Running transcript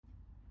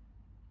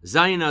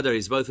Zayin Adar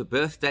is both a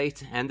birth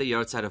date and the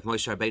Yortzeit of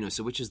Moshe Rabbeinu.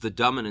 So which is the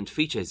dominant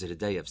feature? Is it a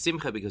day of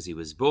Simcha because he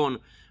was born?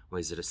 Or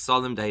is it a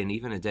solemn day and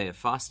even a day of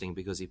fasting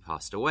because he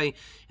passed away?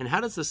 And how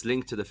does this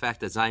link to the fact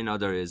that Zayin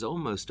Adar is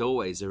almost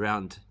always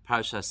around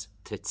Parshas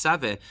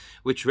Tetzaveh,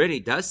 which really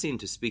does seem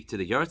to speak to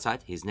the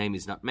Yortzeit? His name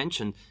is not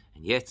mentioned,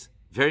 and yet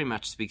very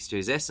much speaks to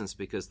his essence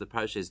because the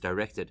parsha is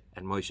directed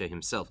at Moshe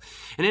himself.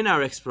 And in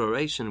our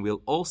exploration,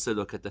 we'll also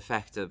look at the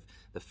fact of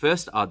the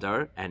first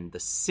Adar and the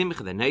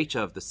Simcha, the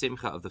nature of the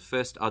Simcha of the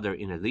first Adar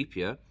in a leap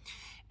year,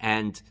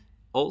 and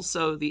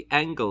also the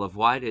angle of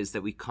why it is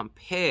that we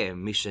compare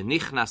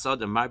Mishenichnas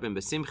Adar Marbin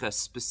B'Simcha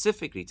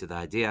specifically to the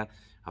idea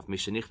of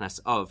Mishenichnas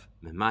of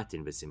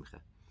Mematin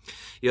B'Simcha.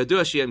 We know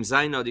that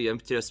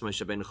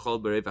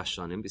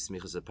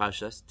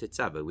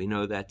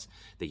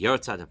the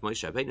Yortzeit of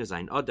Moshe Rabbeinu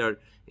Zayin Adar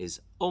is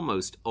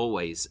almost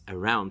always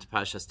around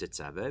Parshas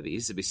Tetzaveh.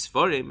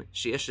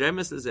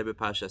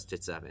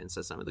 And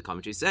so some of the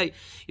commentaries say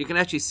you can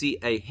actually see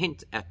a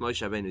hint at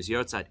Moshe Rabbeinu's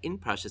Yortzeit in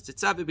Parshas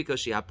Tetzaveh because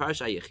she ha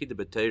Parsha Yechida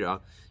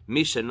B'Torah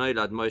Misha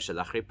Noilad Moshe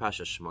Lachri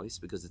Parsha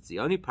Shmois, because it's the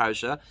only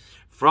Parsha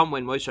from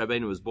when Moshe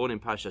Rabbeinu was born in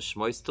Parsha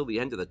Shmois till the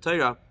end of the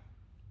Torah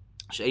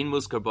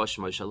Moshe's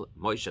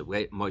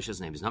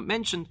name is not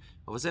mentioned,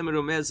 which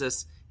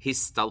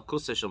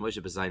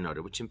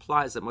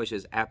implies that Moshe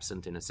is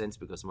absent in a sense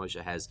because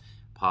Moshe has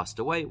passed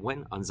away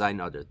when on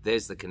Zayin Adar.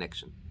 There's the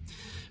connection.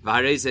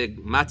 This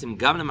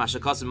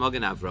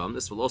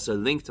will also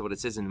link to what it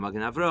says in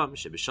Magen Avraham,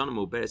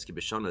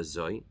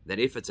 that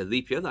if it's a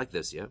leap year like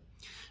this year,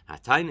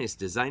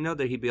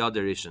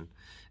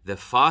 the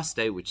fast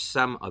day which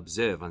some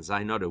observe on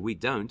Zayin Adar, we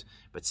don't,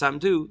 but some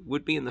do,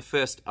 would be in the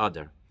first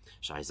Adar.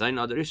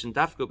 Zayin Adar Rishon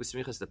Dafko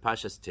b'smichas the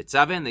Parshas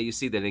Tetzaveh, and there you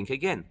see the link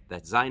again,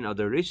 that Zayin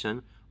Adar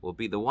Rishon will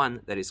be the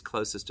one that is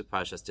closest to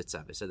Parshas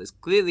Tetzaveh. So there's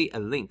clearly a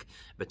link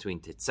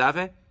between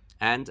Tetzaveh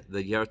and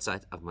the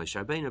Yortzeit of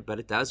Moshe Rabbeinu, but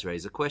it does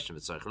raise a question.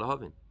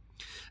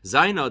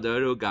 Zayin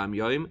Adar Gam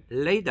Yom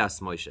Leidas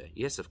Moshe.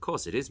 Yes, of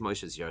course, it is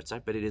Moshe's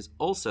Yortzeit, but it is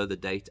also the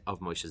date of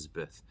Moshe's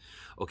birth.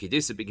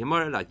 Okidisa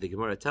b'Gemara, like the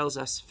Gemara tells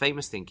us,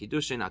 famous thing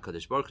Kiddushin,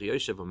 HaKadosh Baruch Hu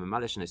Yoshev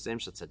u'memalesh nesem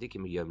shel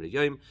tzadikim miyom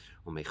liyom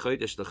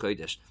u'mechodesh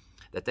lechodesh.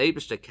 That the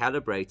Eibishter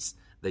calibrates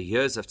the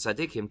years of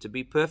tzaddikim to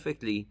be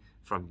perfectly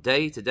from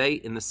day to day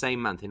in the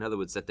same month. In other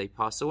words, that they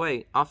pass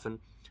away often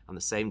on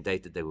the same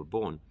date that they were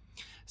born.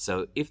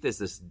 So if there's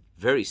this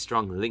very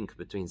strong link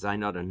between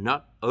Zayin Adar,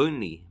 not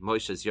only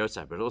Moshe's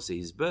Yortzeit, but also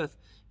his birth,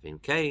 how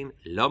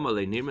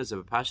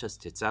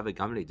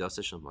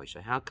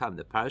come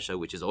the parasha,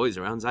 which is always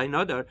around Zayin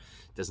Adar,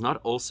 does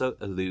not also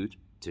allude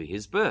to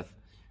his birth?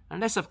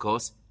 Unless, of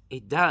course,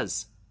 it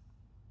does.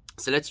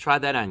 So let's try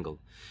that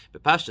angle.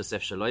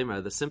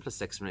 The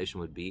simplest explanation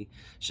would be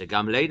that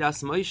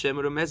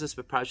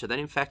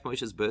in fact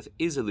Moshe's birth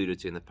is alluded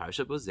to in the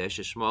parasha,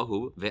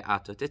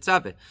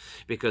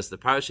 because the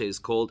parasha is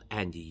called,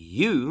 and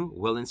you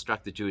will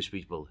instruct the Jewish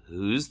people.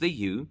 Who's the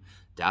you?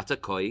 Data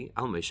koi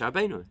al Moshe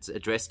Rabbeinu. It's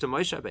addressed to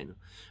Moshe Rabbeinu.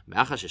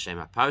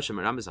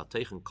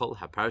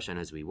 And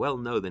as we well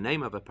know, the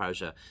name of a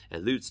parasha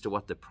alludes to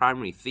what the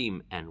primary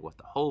theme and what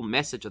the whole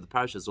message of the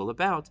parasha is all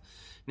about.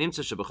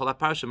 So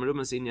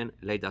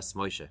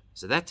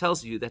that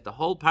tells you that the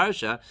whole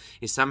parasha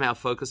is somehow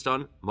focused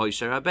on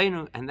Moshe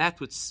Rabbeinu, and that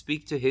would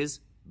speak to his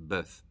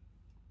birth.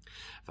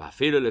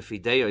 But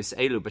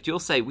you'll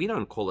say, we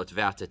don't call it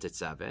Ve'ata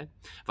Tetzaveh.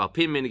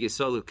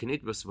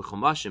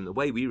 The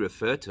way we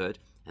refer to it,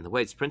 and the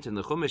way it's printed in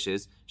the Chumash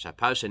is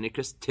Shaparsha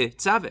Nikras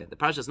Tetzaveh. The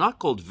parasha is not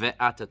called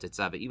Ve'ata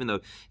Tetzaveh, even though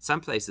some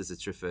places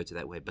it's referred to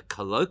that way. But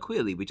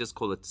colloquially, we just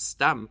call it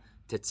Stam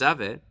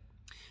Tetzaveh.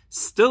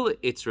 Still,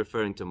 it's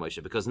referring to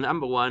Moshe because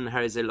number one,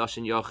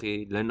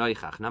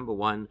 number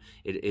one,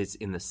 it is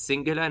in the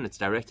singular and it's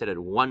directed at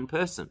one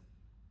person.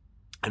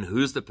 And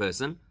who's the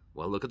person?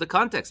 Well, look at the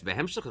context.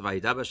 It's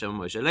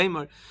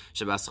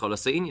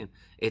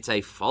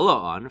a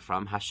follow-on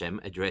from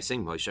Hashem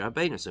addressing Moshe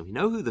Rabbeinu. So we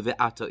know who the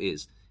Ve'ata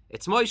is.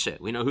 It's Moshe.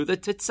 We know who the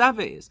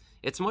Tetzaveh is.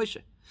 It's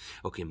Moshe.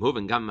 Okay,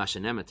 moving gam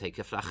mashenema take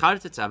a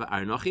flachar Tetzaveh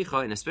Aaron,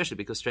 and especially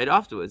because straight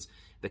afterwards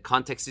the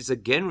context is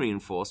again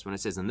reinforced when it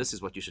says, and this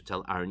is what you should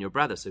tell Aaron your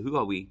brother. So who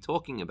are we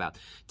talking about?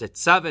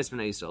 Tetzaveh es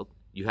bnei Yisrael.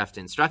 You have to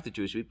instruct the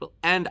Jewish people,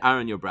 and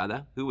Aaron your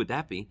brother. Who would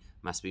that be?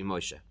 Must be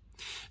Moshe.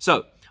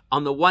 So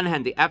on the one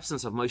hand, the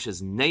absence of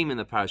Moshe's name in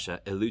the parasha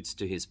alludes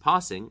to his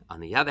passing. On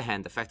the other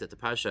hand, the fact that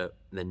the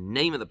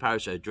name of the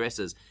parasha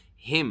addresses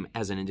him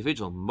as an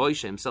individual,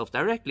 Moshe himself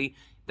directly,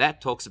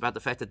 that talks about the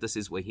fact that this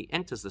is where he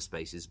enters the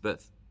space, his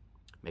birth.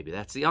 Maybe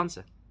that's the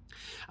answer.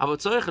 However,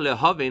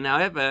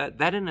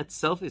 that in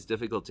itself is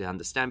difficult to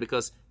understand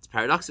because it's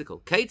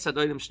paradoxical. How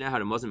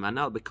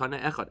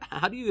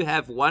do you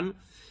have one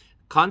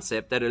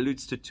concept that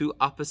alludes to two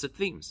opposite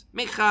themes? On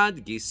the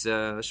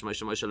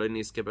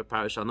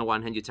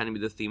one hand, you're telling me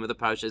the theme of the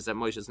parasha is that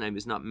Moshe's name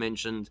is not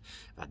mentioned,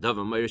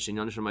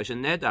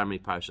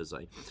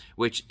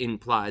 which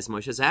implies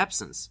Moshe's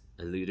absence,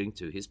 alluding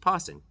to his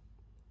passing.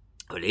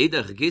 And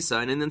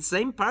in the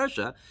same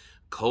parasha,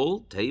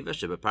 Kol Teva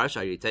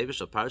Shebeparsha Teva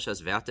Shel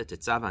Parshas Ve'ata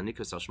Tetzava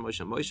Nikus Al Shmo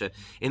Moshe.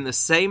 In the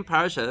same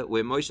parsha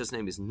where Moshe's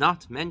name is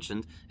not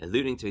mentioned,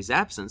 alluding to his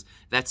absence,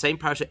 that same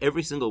parsha,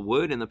 every single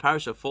word in the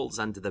parsha falls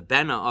under the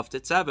banner of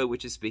Tetzava,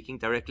 which is speaking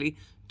directly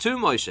to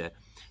Moshe.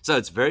 So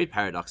it's very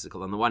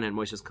paradoxical. On the one hand,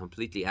 Moshe is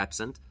completely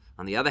absent.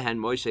 On the other hand,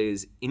 Moshe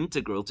is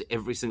integral to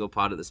every single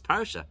part of this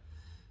parsha.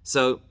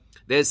 So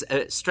there's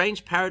a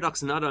strange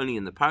paradox not only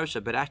in the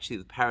parsha, but actually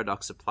the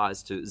paradox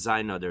applies to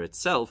Zayin Adar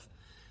itself,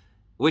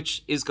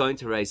 which is going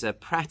to raise a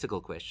practical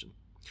question.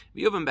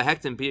 Let's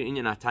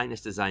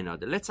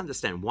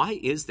understand, why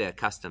is there a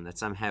custom that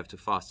some have to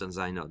fast on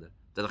Zayin Adar?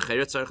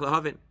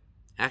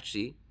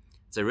 Actually,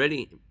 it's a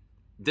really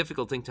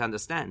difficult thing to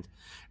understand.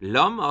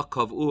 Why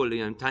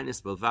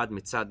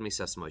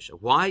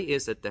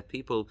is it that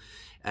people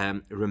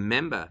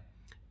remember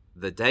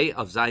the day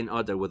of Zayin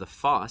Adar with a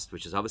fast,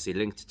 which is obviously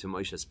linked to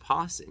Moshe's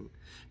passing?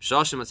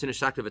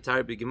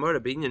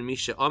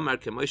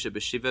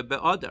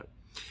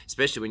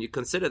 Especially when you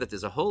consider that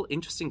there's a whole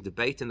interesting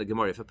debate in the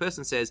Gemara. If a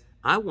person says,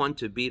 I want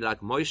to be like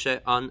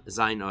Moshe on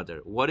Zayin Adar,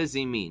 what does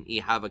he mean? He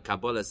have a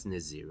Kabbalah's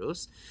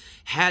Nazirus.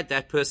 Had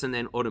that person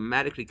then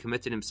automatically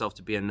committed himself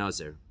to be a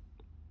Nazir?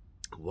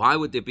 Why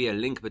would there be a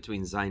link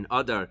between Zayin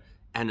Adar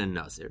and a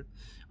Nazir?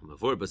 So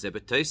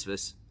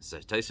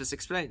Tosfos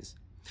explains.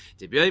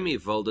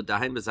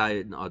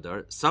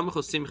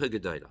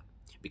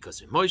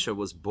 Because when Moshe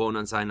was born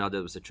on Zayin Adar,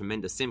 there was a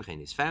tremendous simcha in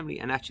his family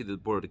and actually the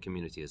broader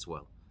community as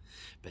well.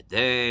 But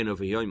then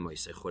over Yom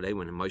Moshe,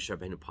 when Moshe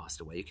Rabbeinu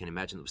passed away, you can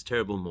imagine it was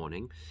terrible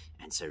mourning.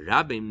 And so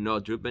Rabbim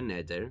Nodru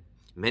B'Neder,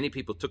 many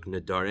people took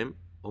Nedarim,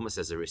 almost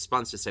as a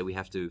response to say we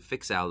have to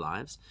fix our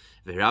lives.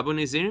 V'Rabu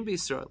Nazirim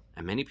B'Yisrael,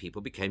 and many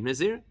people became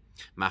Nazir.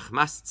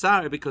 Machmas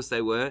Tzar, because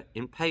they were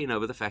in pain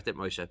over the fact that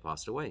Moshe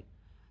passed away.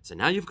 So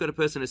now you've got a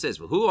person who says,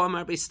 well, who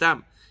Amar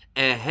B'Stam?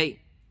 Hey,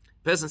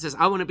 person says,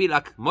 I want to be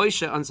like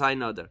Moshe on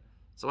Zayin Adar.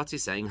 So what's he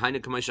saying?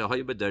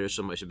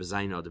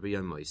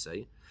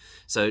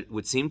 So it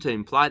would seem to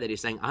imply that he's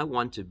saying, I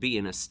want to be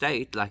in a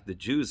state like the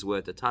Jews were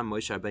at the time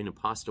Moshe Rabbeinu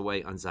passed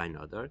away on Zayin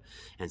Adar.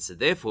 And so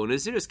therefore,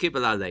 Nazir is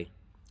Kibbul Alei.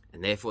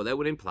 And therefore that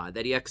would imply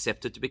that he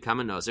accepted to become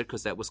a Nazir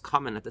because that was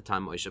common at the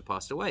time Moshe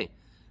passed away.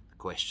 The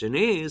question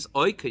is,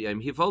 or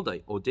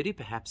did he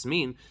perhaps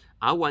mean,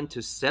 I want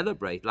to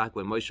celebrate like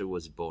when Moshe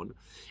was born,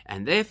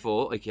 and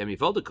therefore, and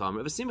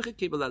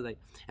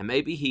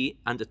maybe he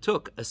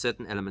undertook a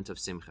certain element of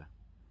simcha.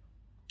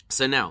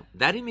 So now,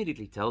 that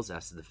immediately tells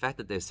us the fact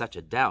that there's such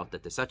a doubt,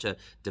 that there's such a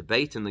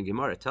debate in the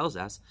Gemara, tells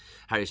us,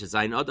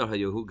 Zayin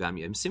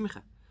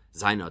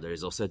Adar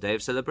is also a day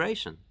of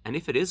celebration. And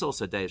if it is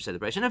also a day of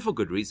celebration, and for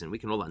good reason, we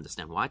can all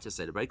understand why to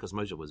celebrate, because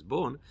Moshe was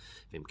born,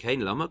 how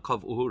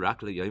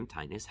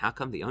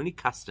come the only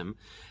custom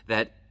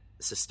that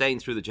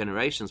sustained through the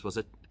generations was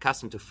a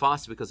custom to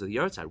fast because of the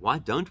Yortzeit? Why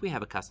don't we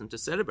have a custom to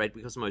celebrate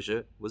because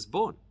Moshe was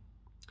born?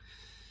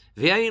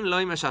 Now you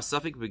might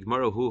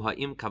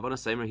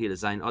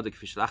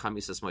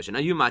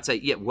say,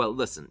 yeah, well,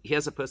 listen,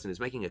 here's a person who's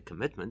making a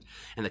commitment,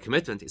 and the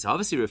commitment is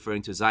obviously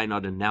referring to Zayin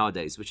Adar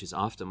nowadays, which is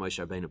after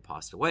Moshe Rabbeinu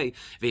passed away,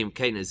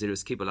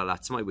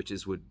 which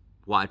is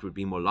why it would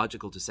be more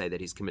logical to say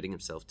that he's committing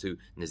himself to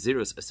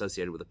Nazirus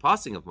associated with the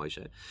passing of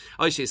Moshe.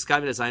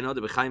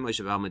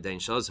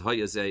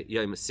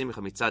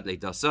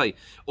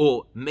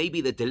 Or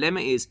maybe the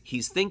dilemma is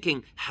he's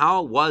thinking,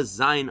 how was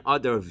Zayin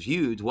Adar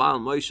viewed while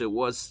Moshe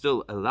was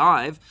still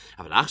alive?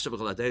 But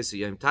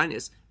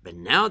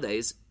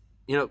nowadays,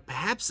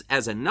 perhaps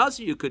as a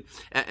Nazir, you could,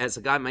 as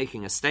a guy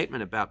making a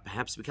statement about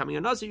perhaps becoming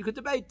a Nazir, you could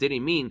debate, did he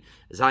mean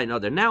Zayin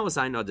Adar now or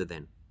Zayin Adar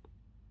then?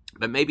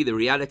 But maybe the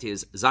reality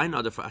is, Zayin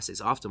Adar for us is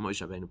after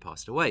Moshe Rabbeinu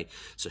passed away.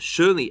 So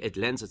surely it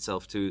lends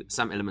itself to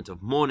some element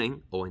of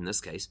mourning, or in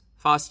this case,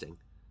 fasting.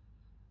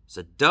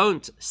 So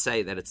don't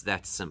say that it's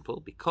that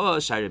simple,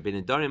 because the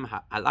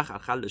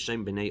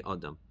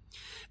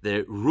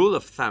rule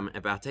of thumb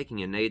about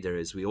taking a neder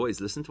is we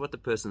always listen to what the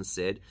person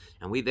said,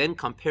 and we then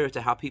compare it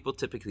to how people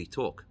typically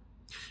talk.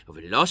 If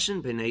you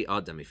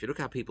look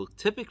at how people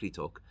typically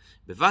talk,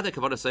 the logic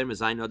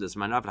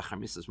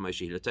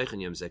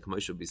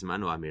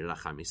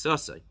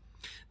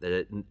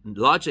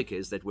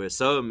is that we're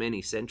so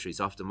many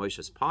centuries after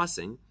Moshe's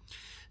passing,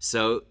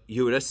 so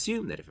you would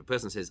assume that if a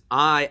person says,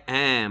 I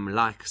am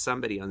like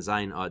somebody on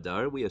Zayin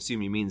Adar, we assume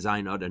he means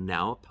Zayin Adar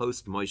now,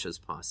 post Moshe's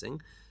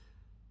passing,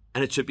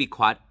 and it should be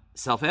quite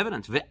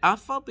self-evident. And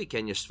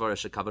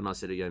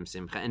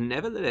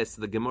nevertheless,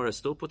 the Gemara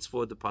still puts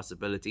forward the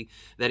possibility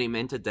that he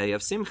meant a day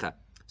of Simcha.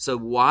 So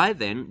why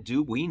then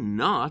do we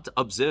not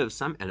observe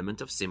some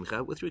element of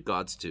Simcha with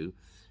regards to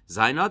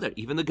Zayin Adar?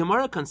 Even the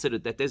Gemara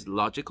considered that there's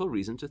logical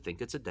reason to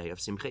think it's a day of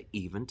Simcha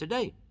even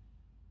today.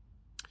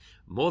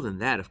 More than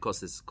that, of course,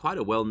 there's quite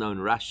a well-known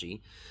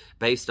Rashi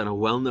based on a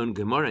well-known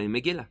Gemara in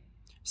Megillah.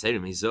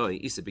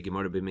 The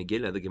Gemara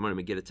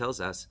Megillah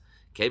tells us,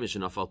 when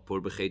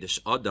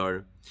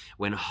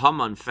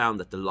Haman found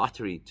that the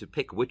lottery to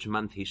pick which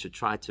month he should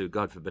try to,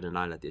 God forbid,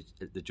 annihilate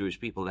the Jewish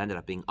people ended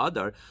up being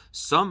Adar,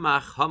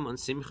 Samach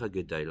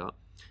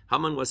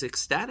Haman was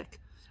ecstatic.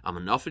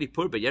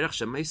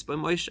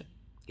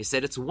 He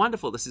said, it's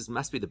wonderful,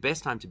 must be the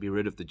best time to be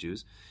rid of the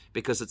Jews,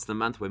 because it's the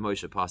month where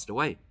Moshe passed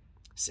away.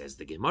 Says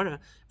the Gemara,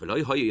 the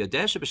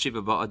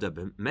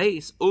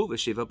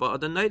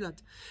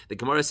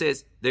Gemara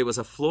says there was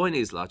a flaw in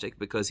his logic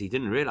because he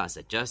didn't realize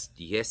that yes,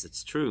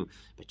 it's true,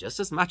 but just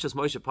as much as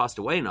Moshe passed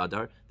away in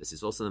Adar, this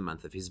is also the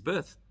month of his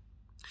birth.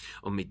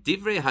 Now, if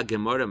you look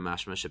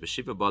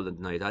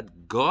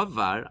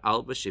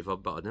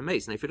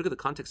at the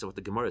context of what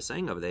the Gemara is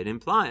saying over there, it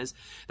implies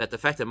that the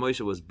fact that Moshe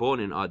was born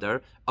in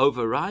Adar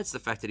overrides the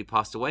fact that he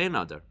passed away in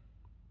Adar.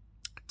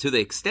 To the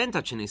extent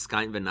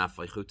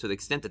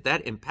that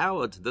that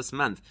empowered this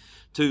month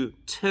to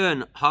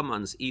turn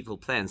Haman's evil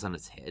plans on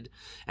its head,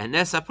 and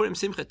Nesa Purim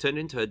Simcha turned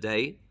into a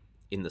day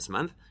in this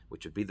month,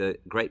 which would be the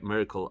great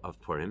miracle of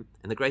Purim,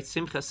 and the great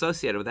Simcha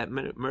associated with that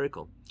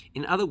miracle.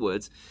 In other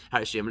words,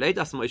 that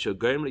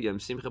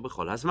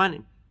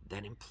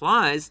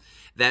implies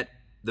that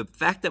the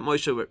fact that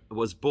Moshe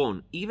was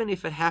born, even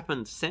if it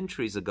happened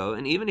centuries ago,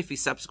 and even if he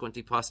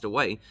subsequently passed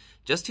away,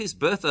 just his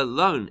birth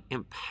alone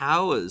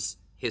empowers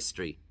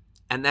history,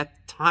 and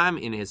that time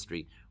in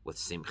history with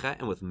simcha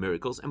and with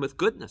miracles and with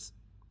goodness.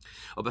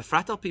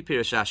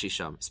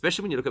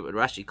 Especially when you look at what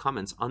Rashi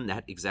comments on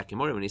that exact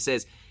Gemara when he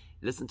says,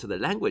 listen to the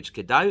language,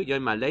 the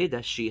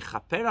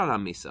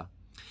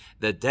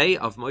day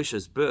of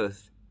Moshe's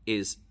birth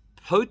is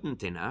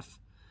potent enough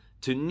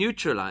to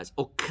neutralize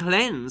or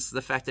cleanse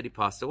the fact that he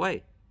passed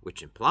away,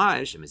 which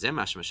implies, that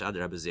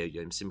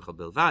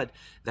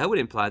would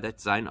imply that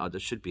Zayin Adar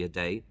should be a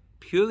day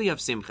purely of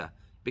simcha,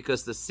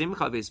 because the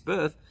simcha of his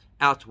birth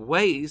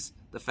outweighs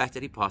the fact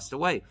that he passed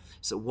away.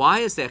 So why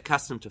is there a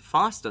custom to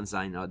fast on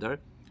Zayin Adar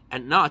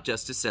and not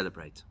just to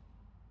celebrate?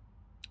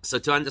 So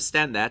to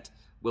understand that,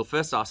 we'll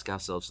first ask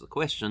ourselves the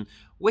question,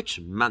 which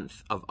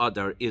month of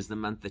Adar is the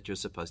month that you're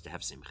supposed to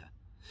have simcha?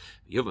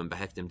 So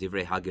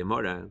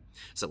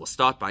we'll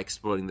start by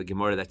exploring the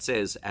Gemara that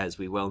says, as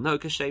we well know,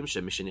 Gemara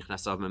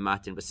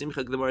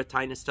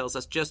Tainus tells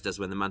us, just as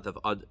when the month of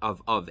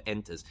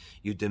enters,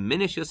 you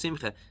diminish your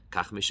simcha,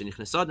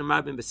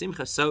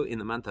 so in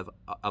the month of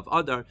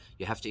Adar,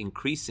 you have to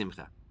increase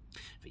simcha.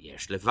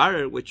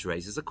 Which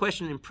raises a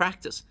question in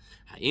practice.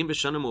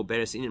 If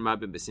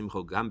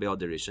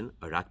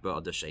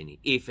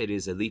it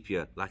is a leap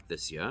year like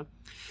this year,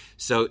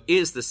 so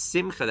is the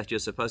simcha that you're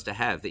supposed to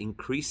have, the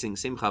increasing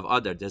simcha of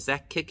Adar, does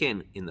that kick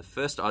in the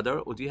first Adar,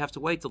 or do you have to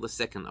wait till the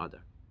second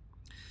Adar?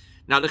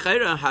 Now, what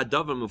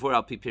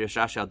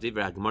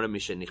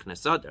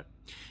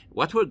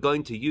we're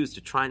going to use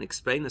to try and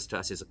explain this to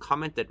us is a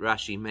comment that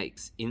Rashi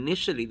makes.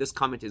 Initially, this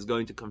comment is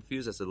going to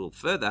confuse us a little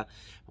further.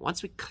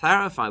 Once we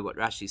clarify what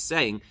Rashi is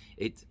saying,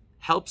 it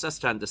helps us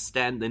to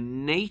understand the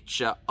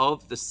nature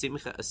of the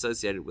simcha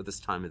associated with this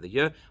time of the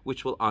year,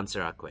 which will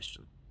answer our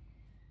question.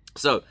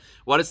 So,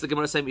 what does the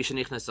Gemara say?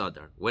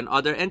 When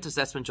Adar enters,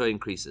 that's when joy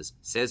increases.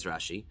 Says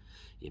Rashi,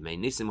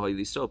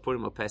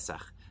 Purim or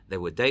Pesach. There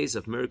were days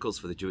of miracles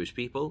for the Jewish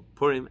people,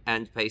 Purim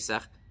and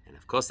Pesach, and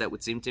of course that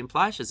would seem to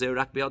imply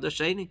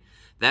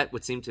that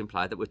would seem to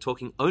imply that we're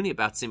talking only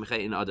about Simcha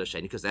in Adar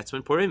Sheni, because that's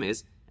when Purim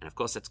is, and of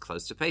course that's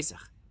close to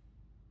Pesach.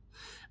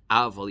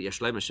 So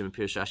yes,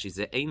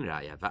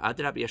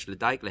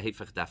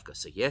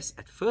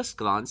 at first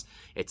glance,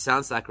 it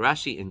sounds like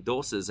Rashi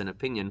endorses an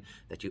opinion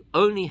that you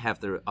only have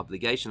the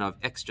obligation of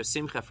extra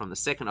Simcha from the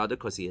second Adar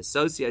because he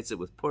associates it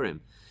with Purim.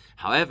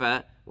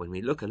 However, when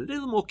we look a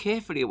little more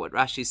carefully at what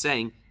Rashi is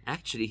saying,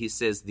 actually he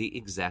says the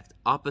exact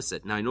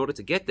opposite. Now, in order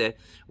to get there,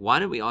 why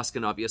don't we ask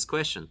an obvious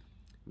question?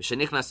 Why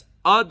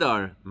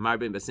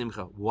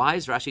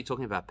is Rashi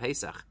talking about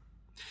Pesach?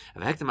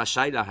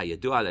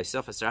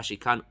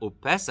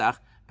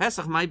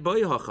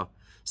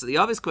 So the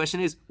obvious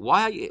question is,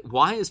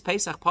 why is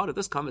Pesach part of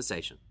this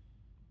conversation?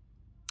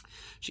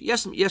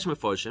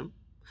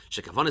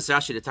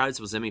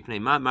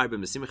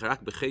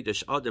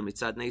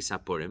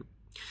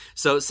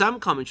 So some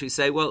commentaries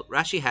say, well,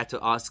 Rashi had to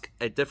ask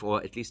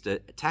or at least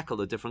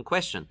tackle a different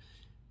question.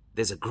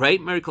 There's a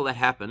great miracle that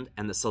happened,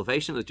 and the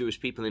salvation of the Jewish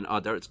people in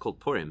Adar, it's called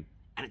Purim.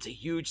 And it's a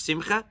huge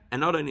simcha, and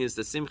not only is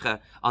the simcha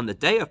on the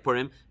day of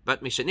Purim,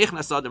 but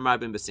Mishanichnas Adar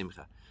Marbim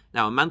B'Simcha.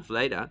 Now, a month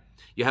later,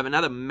 you have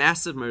another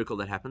massive miracle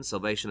that happens,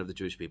 salvation of the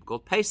Jewish people,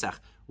 called Pesach.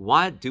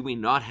 Why do we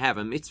not have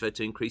a mitzvah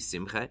to increase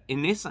simcha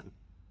in Nisan?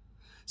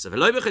 So,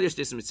 why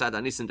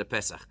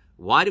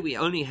do we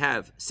only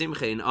have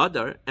simcha in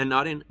Adar and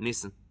not in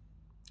Nisan?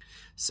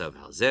 So,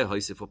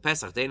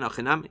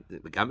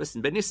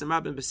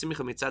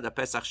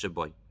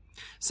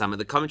 some of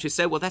the commentaries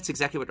say, well, that's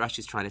exactly what Rashi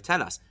is trying to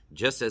tell us.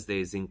 Just as there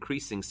is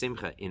increasing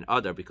simcha in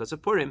Adar because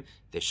of Purim,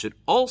 there should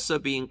also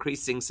be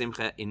increasing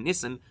simcha in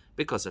Nisan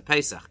because of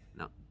Pesach.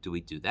 Now, do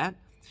we do that?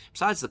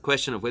 Besides the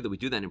question of whether we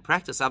do that in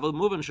practice, it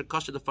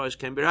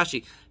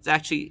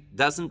actually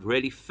doesn't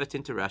really fit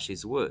into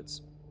Rashi's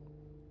words.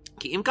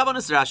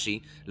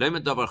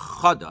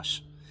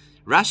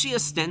 Rashi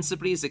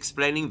ostensibly is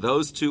explaining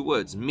those two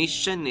words,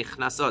 Misha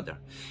Nichnas Adar.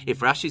 If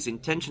Rashi's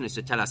intention is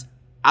to tell us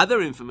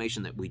other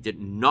information that we did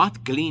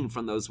not glean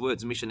from those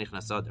words, Misha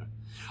Nichnas Adar,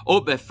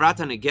 or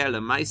Befrata Neger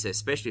Lemaisa,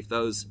 especially if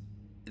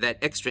that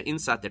extra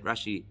insight that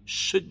Rashi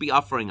should be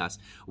offering us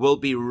will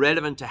be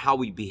relevant to how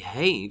we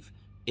behave.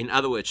 In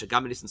other words,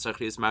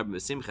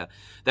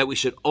 that we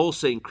should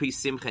also increase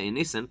simcha in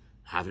Nisan.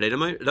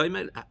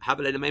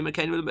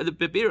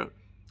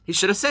 He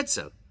should have said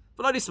so.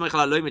 Rashi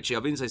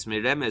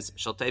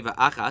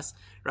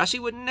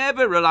would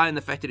never rely on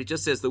the fact that he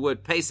just says the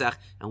word Pesach,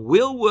 and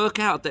we'll work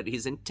out that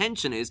his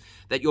intention is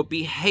that your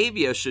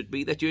behavior should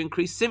be that you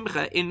increase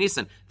simcha in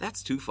Nisan.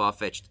 That's too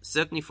far-fetched,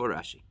 certainly for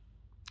Rashi.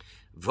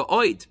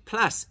 V'oid,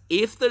 plus,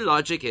 if the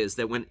logic is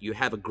that when you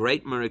have a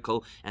great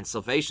miracle and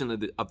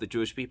salvation of the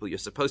Jewish people, you're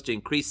supposed to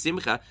increase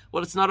simcha,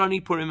 well, it's not only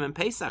Purim and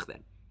Pesach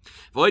then.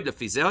 Why don't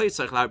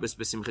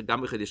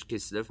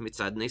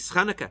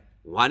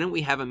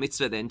we have a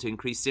mitzvah then to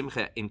increase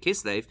simcha in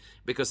Kislev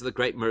because of the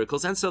great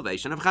miracles and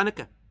salvation of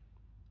Chanukah?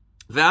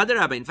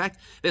 In fact,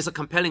 there's a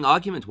compelling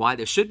argument why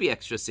there should be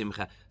extra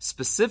simcha,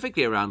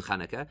 specifically around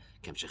Chanukah,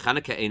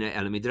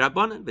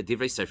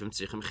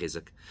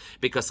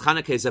 because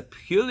Chanukah is a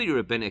purely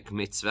rabbinic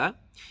mitzvah,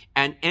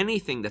 and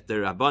anything that the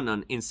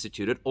Rabbanon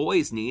instituted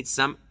always needs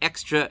some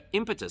extra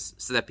impetus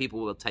so that people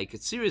will take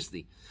it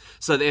seriously.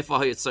 So therefore,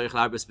 there's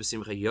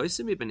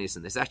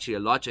actually a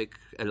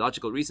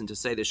logical reason to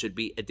say there should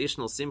be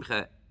additional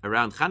simcha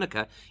around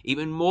Chanukah,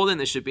 even more than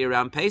there should be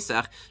around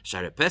Pesach,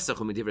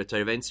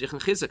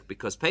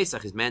 because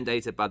Pesach is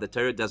mandated by the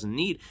Torah, doesn't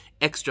need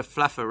extra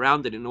fluff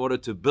around it in order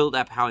to build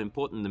up how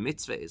important the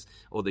mitzvah is,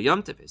 or the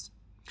Yom Tov is.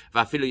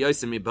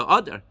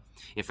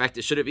 In fact,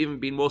 there should have even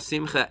been more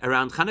simcha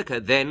around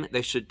Chanukah than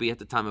there should be at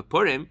the time of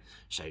Purim.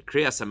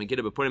 Because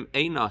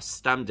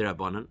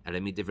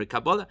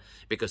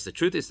the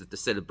truth is that the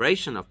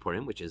celebration of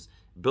Purim, which is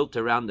built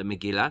around the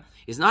Megillah,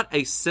 is not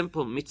a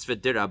simple mitzvah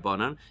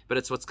dirabanan, but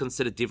it's what's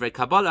considered divrei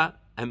Kabbalah,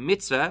 a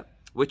mitzvah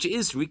which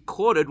is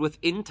recorded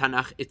within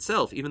Tanakh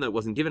itself, even though it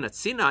wasn't given at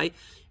Sinai,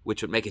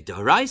 which would make it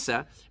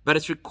D'oraisa, but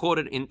it's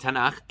recorded in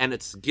Tanakh, and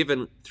it's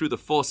given through the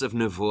force of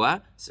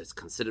Nevuah, so it's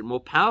considered more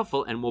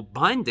powerful and more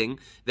binding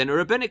than a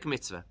rabbinic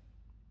mitzvah.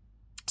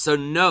 So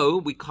no,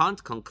 we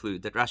can't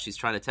conclude that Rashi is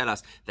trying to tell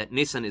us that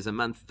Nisan is a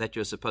month that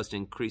you're supposed to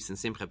increase in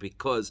Simcha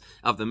because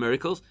of the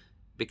miracles,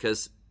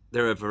 because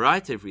there are a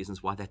variety of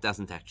reasons why that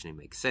doesn't actually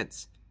make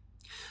sense.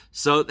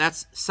 So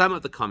that's some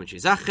of the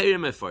commentaries.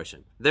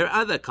 There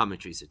are other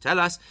commentaries who tell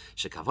us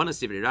that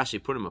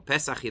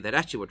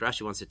actually what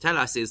Rashi wants to tell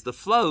us is the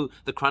flow,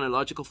 the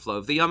chronological flow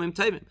of the Yomim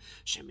Tovim.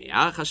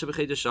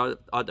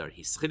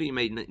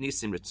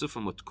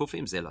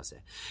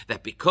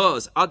 That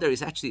because Adar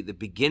is actually the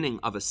beginning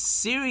of a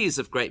series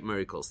of great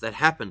miracles that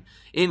happen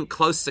in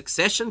close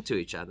succession to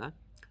each other,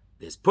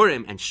 there's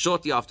Purim and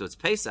shortly afterwards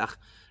Pesach.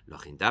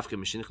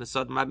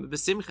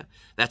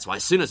 That's why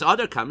as soon as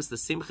Adar comes, the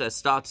Simcha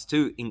starts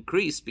to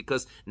increase,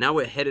 because now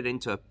we're headed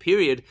into a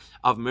period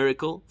of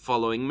miracle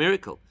following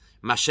miracle.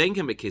 And that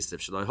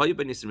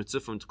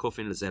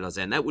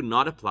would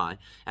not apply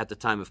at the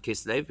time of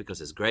Kislev,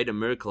 because as great a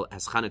miracle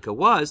as Chanukah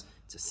was,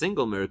 it's a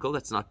single miracle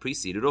that's not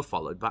preceded or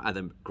followed by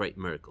other great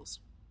miracles.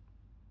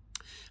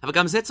 But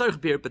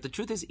the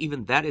truth is,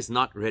 even that is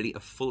not really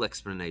a full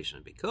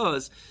explanation,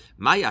 because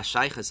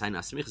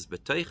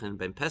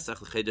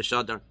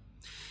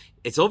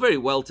it's all very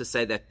well to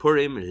say that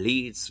Purim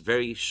leads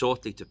very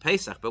shortly to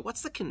Pesach, but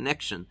what's the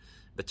connection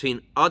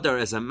between Adar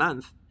as a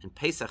month and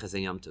Pesach as a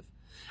Yom Tov?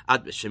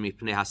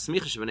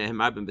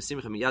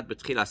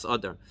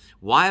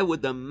 Why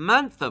would the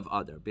month of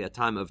Adar be a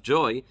time of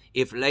joy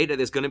if later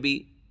there's going to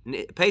be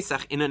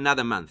Pesach in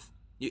another month?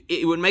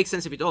 It would make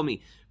sense if you told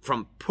me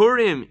from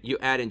Purim you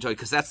add in joy,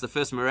 because that's the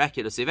first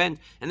miraculous event,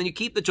 and then you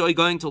keep the joy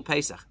going till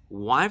Pesach.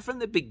 Why from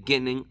the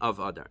beginning of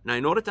Adar? Now,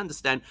 in order to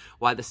understand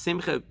why the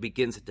Simcha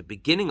begins at the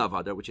beginning of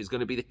Adar, which is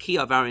going to be the key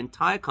of our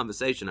entire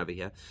conversation over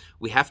here,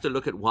 we have to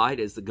look at why it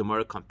is the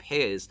Gemara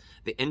compares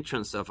the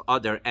entrance of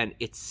Adar and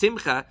its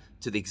Simcha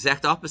to the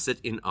exact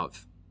opposite in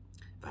Av.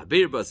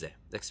 The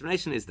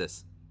explanation is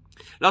this.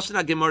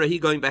 Lashon Gemara,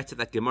 going back to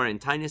that Gemara in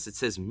Tainis, it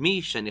says,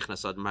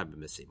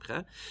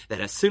 that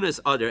as soon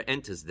as Adar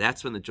enters,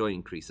 that's when the joy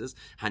increases,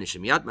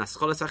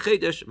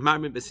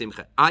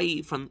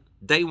 i.e. from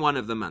day one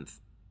of the month.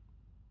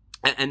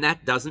 And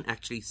that doesn't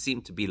actually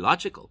seem to be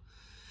logical.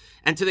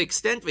 And to the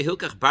extent that's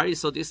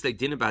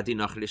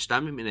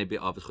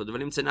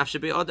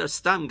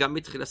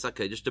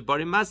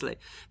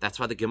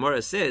why the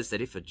Gemara says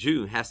that if a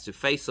Jew has to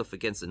face off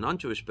against a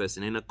non-Jewish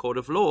person in a court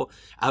of law,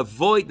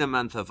 avoid the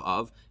month of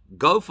Av,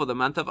 go for the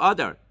month of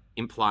Adar,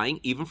 implying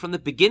even from the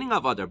beginning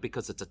of Adar,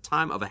 because it's a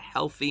time of a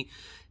healthy,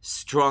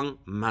 strong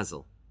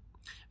mazel.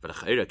 So the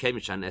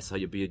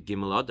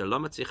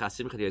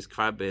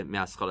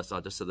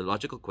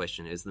logical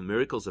question is, the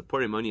miracles of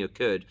Purim only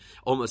occurred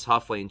almost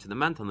halfway into the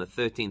month on the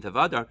 13th of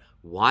Adar.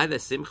 Why the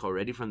Simcha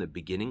already from the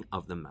beginning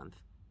of the month?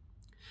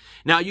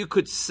 Now, you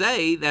could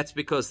say that's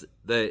because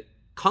the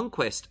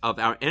conquest of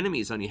our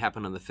enemies only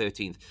happened on the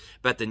 13th,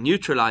 but the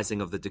neutralizing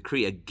of the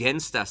decree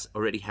against us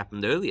already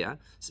happened earlier,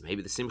 so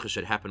maybe the Simcha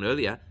should happen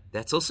earlier.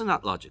 That's also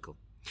not logical.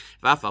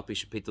 The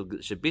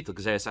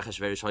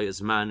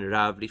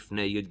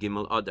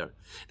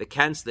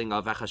cancelling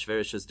of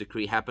Achashverosh's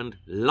decree happened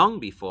long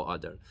before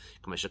Adar.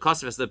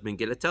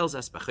 Megillah tells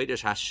us on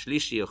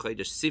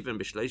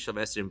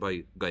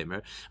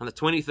the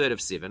 23rd of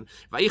Sivan,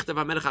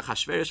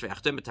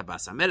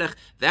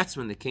 that's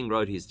when the king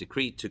wrote his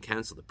decree to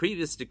cancel the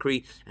previous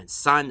decree and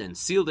signed and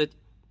sealed it,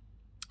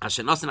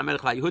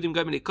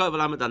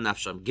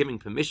 giving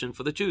permission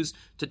for the Jews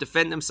to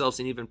defend themselves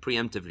and even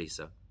preemptively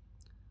so.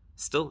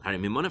 Still,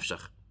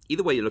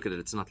 either way you look at it,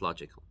 it's not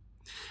logical.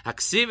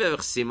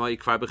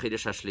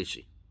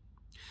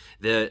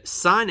 The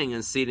signing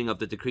and sealing of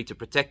the decree to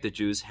protect the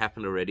Jews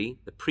happened already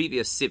the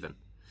previous Sivan.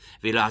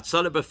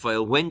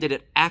 When did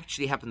it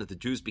actually happen that the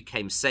Jews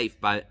became safe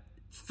by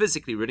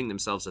physically ridding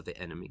themselves of the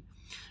enemy?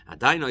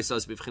 Hadn't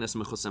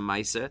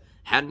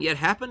yet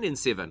happened in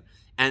Sivan,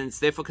 and it's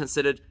therefore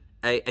considered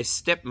a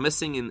step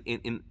missing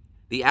in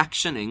the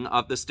actioning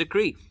of this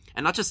decree.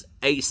 And not just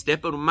a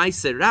step, but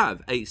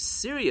a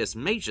serious,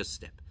 major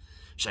step.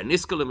 They had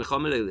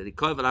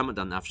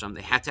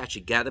to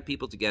actually gather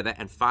people together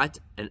and fight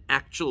an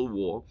actual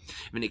war.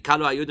 And as the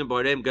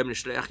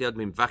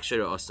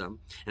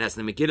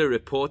Megillah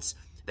reports,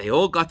 they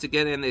all got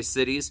together in their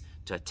cities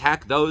to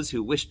attack those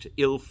who wished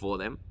ill for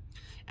them.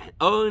 And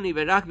only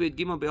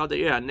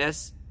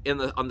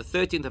on the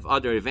 13th of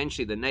Adar,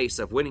 eventually the nace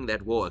of winning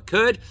that war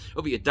occurred.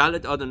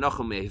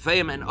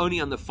 And only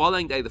on the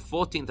following day, the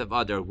 14th of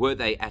Adar, were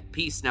they at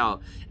peace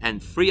now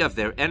and free of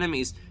their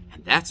enemies.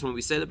 And that's when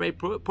we celebrate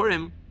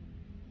Purim.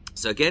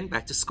 So again,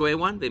 back to square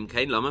one. Why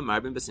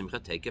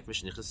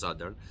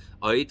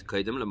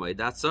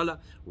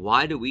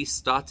do we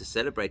start to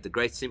celebrate the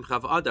great Simcha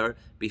of Adar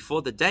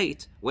before the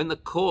date when the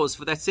cause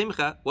for that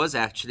Simcha was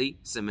actually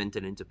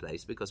cemented into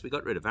place because we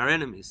got rid of our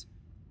enemies?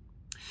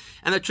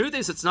 And the truth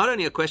is, it's not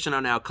only a question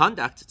on our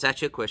conduct, it's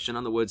actually a question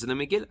on the words of the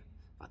Megillah.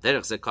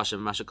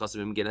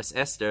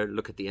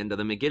 Look at the end of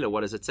the Megillah.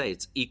 What does it say?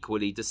 It's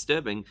equally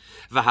disturbing.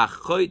 The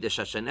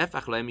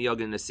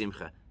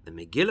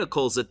Megillah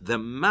calls it the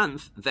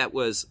month that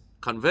was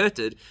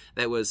converted,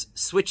 that was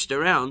switched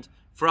around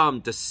from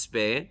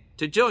despair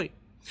to joy.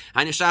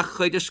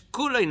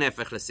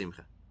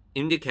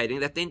 Indicating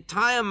that the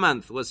entire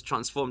month was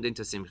transformed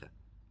into Simcha.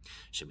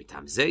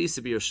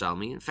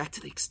 In fact,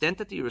 to the extent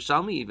that the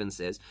Yerushalmi even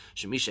says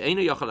that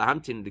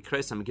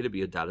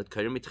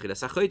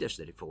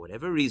if for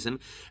whatever reason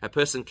a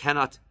person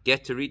cannot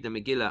get to read the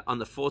Megillah on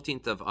the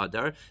 14th of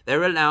Adar,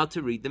 they're allowed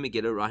to read the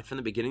Megillah right from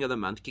the beginning of the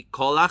month,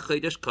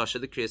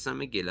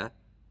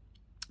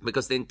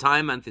 because the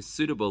entire month is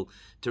suitable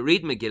to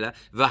read Megillah.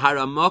 And the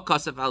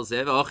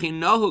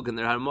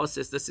Haramah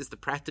says this is the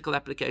practical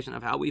application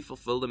of how we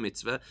fulfill the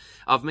mitzvah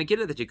of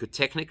Megillah, that you could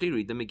technically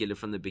read the Megillah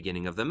from the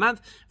beginning of the month.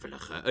 Now,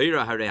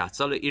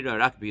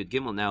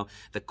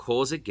 the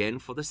cause again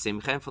for the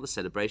Simcha and for the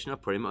celebration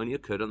of Purim only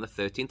occurred on the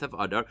 13th of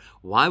Adar.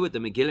 Why would the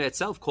Megillah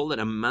itself call it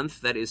a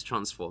month that is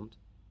transformed?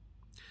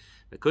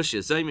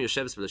 It's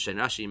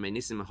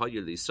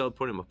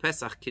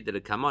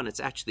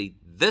actually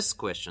this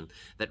question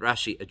that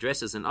Rashi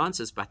addresses and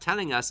answers by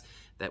telling us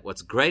that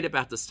what's great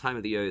about this time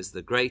of the year is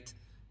the great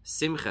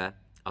simcha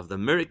of the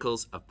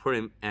miracles of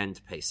Purim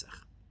and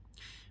Pesach.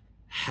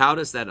 How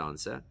does that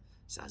answer?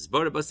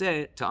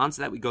 To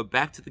answer that, we go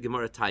back to the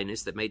Gemara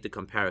Tainis that made the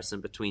comparison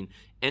between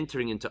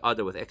entering into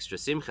Adar with extra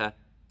simcha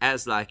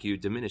as like you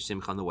diminish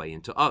simcha on the way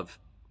into Av.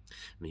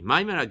 The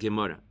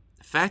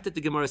fact that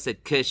the Gemara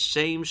said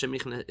Keshem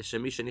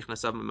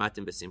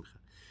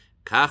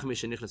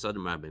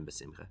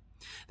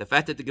the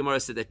fact that the Gemara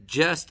said that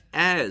just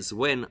as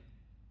when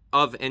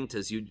Av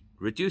enters you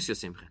reduce your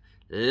simcha,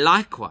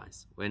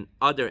 likewise when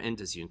Adar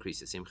enters you increase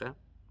your simcha.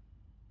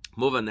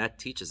 More than that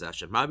teaches us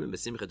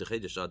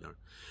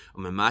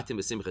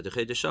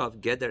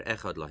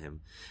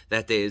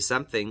that there is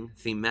something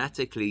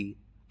thematically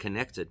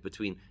connected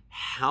between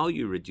how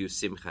you reduce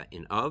simcha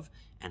in Av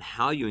and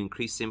how you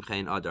increase simcha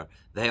in Adar.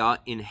 They are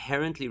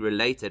inherently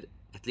related,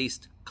 at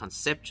least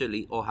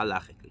conceptually or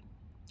halachically.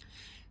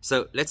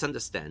 So let's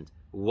understand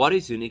what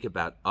is unique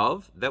about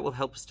Av. That will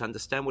help us to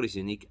understand what is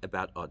unique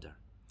about Adar.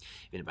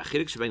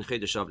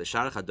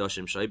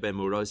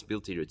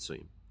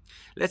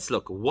 Let's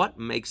look what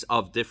makes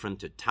Av different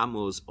to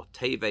Tammuz or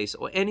Teves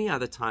or any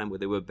other time where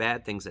there were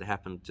bad things that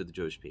happened to the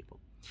Jewish people.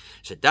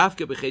 Why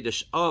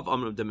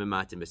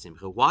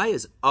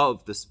is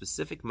Av the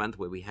specific month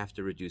where we have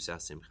to reduce our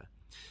simcha?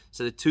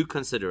 So the two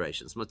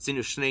considerations. Aleph,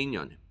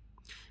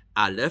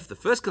 the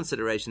first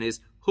consideration is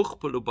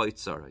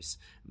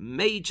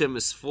major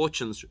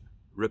misfortunes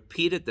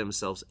repeated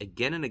themselves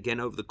again and again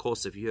over the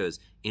course of years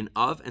in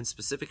Av, and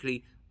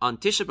specifically on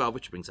Tisha B'Av,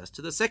 which brings us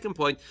to the second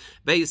point.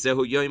 Tisha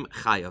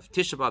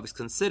B'Av is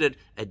considered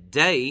a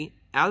day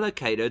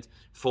allocated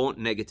for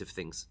negative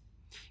things.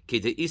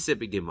 Like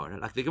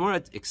the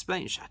Gemara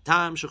explains,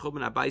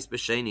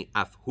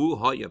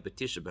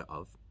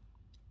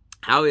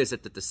 how is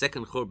it that the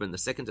second Churban, the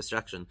second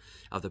destruction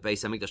of the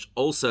Beis Hamikdash,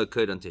 also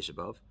occurred on Tisha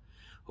B'Av?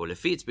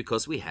 It's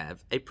because we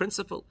have a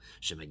principle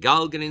that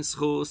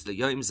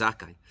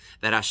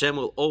Hashem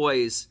will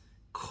always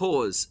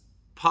cause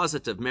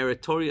positive,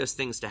 meritorious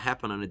things to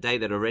happen on a day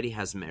that already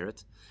has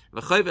merit,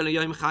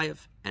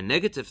 and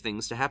negative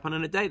things to happen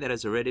on a day that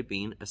has already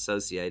been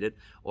associated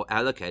or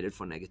allocated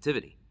for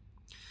negativity.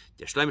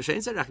 Now,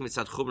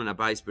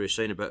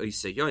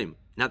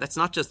 that's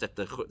not just that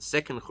the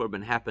second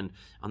Churban happened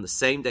on the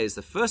same day as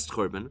the first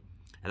Churban,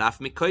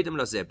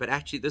 but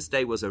actually this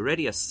day was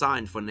already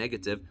assigned for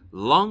negative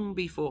long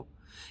before.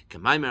 As the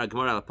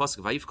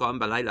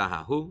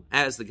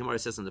Gemara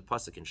says in the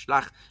Pasuk in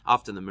Shlach,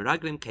 after the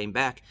Meraglim came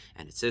back,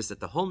 and it says that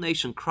the whole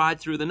nation cried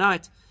through the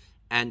night.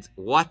 And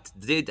what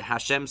did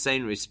Hashem say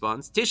in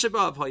response? Tisha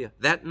B'Av hoya.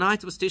 That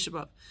night was Tisha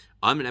B'Av.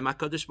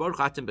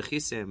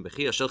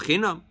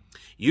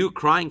 You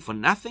crying for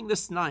nothing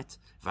this night.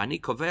 I'm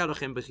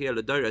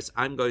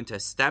going to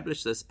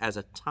establish this as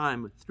a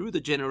time through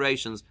the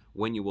generations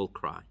when you will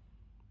cry.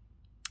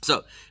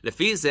 So if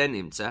that's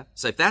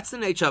the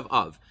nature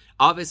of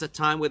is a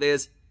time where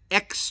there's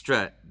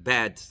extra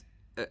bad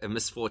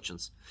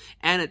misfortunes,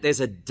 and there's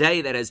a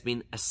day that has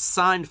been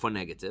assigned for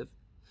negative.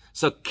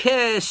 So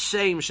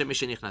same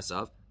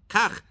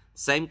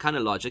kind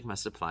of logic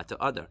must apply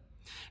to Adar.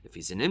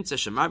 So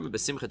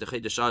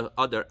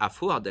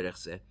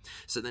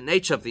the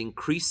nature of the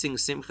increasing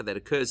simcha that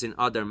occurs in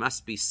Adar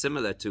must be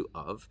similar to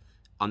Av,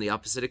 on the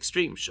opposite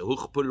extreme.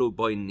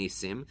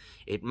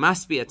 It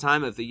must be a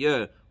time of the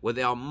year where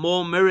there are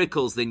more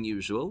miracles than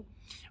usual.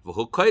 And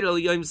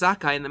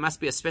there must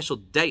be a special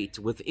date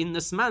within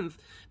this month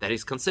that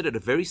is considered a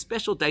very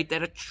special date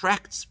that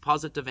attracts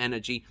positive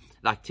energy,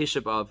 like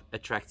Tisha B'Av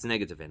attracts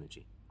negative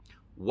energy.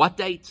 What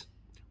date?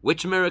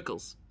 Which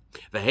miracles?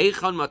 Where do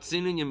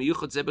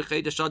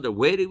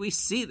we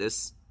see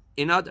this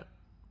in Adar?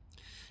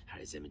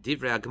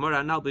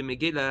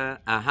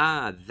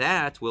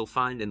 That we'll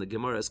find in the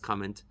Gemara's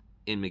comment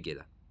in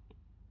Megillah.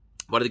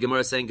 What did the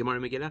Gemara say in Gemara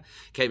Megillah?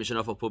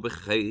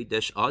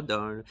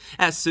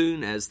 As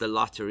soon as the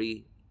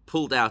lottery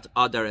pulled out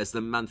Adar as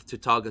the month to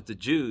target the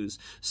Jews,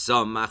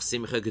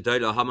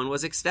 Haman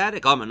was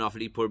ecstatic.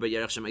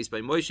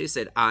 Moshe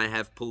said, I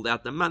have pulled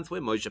out the month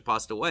where Moshe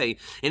passed away.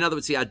 In other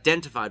words, he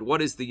identified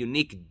what is the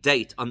unique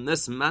date on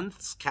this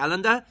month's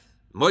calendar,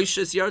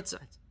 Moshe's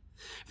Yortzeit.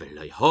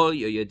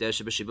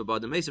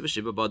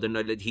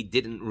 He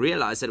didn't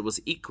realize that it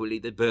was equally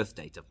the birth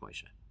date of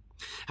Moshe.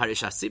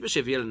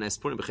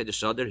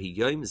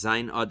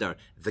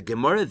 The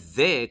Gemara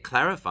there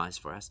clarifies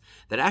for us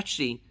that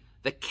actually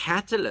the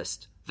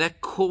catalyst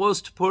that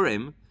caused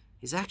Purim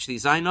is actually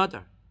Zayin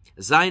Adar.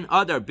 Zayin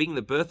Adar being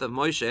the birth of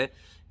Moshe,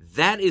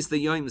 that is the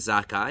Yom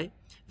Zakai.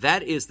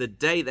 That is the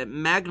day that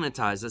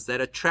magnetizes,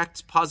 that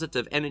attracts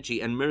positive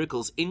energy and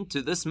miracles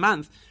into this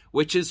month,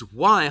 which is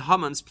why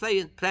Haman's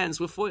plans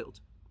were foiled.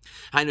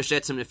 In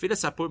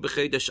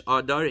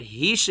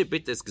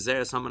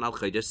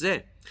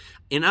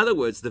other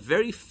words, the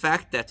very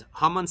fact that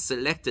Haman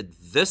selected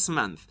this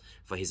month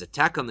for his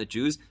attack on the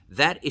Jews,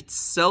 that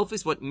itself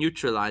is what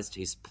neutralized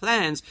his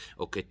plans,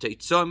 which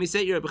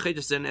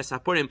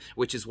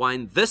is why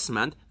in this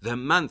month, the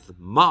month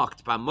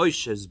marked by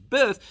Moshe's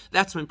birth,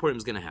 that's when Purim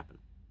is going to happen.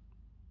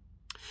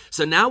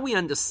 So now we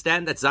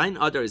understand that Zayin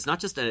Adar is not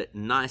just a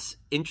nice,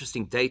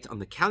 interesting date on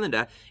the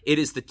calendar, it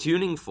is the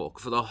tuning fork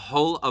for the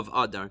whole of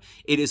Adar.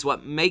 It is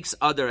what makes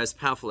Adar as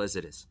powerful as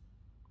it is.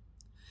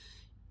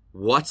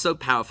 What's so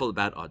powerful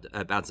about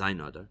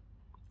Zayin Adar?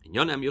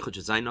 Well,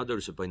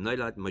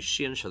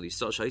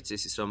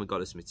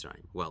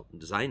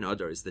 Zayin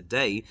Adar is the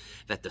day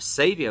that the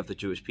Savior of the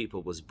Jewish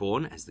people was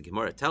born, as the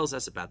Gemara tells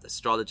us about the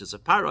astrologers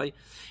of Paroi,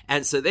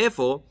 and so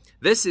therefore,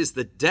 this is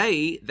the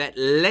day that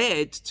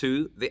led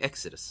to the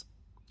Exodus.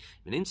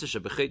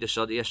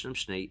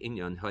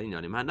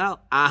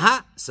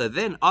 So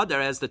then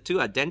Adar has the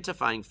two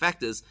identifying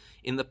factors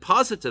in the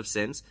positive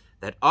sense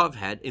that Av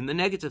had in the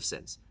negative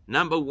sense.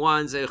 Number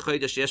one, it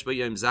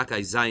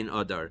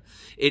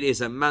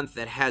is a month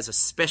that has a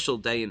special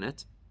day in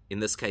it, in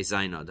this case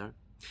Zayin Adar.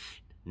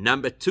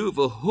 Number two,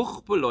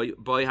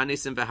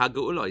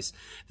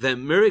 the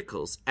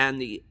miracles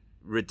and the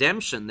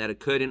redemption that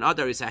occurred in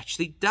Adar is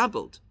actually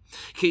doubled.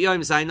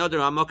 Because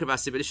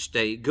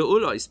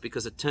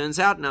it turns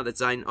out now that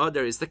Zayin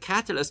Adar is the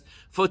catalyst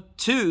for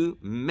two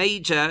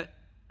major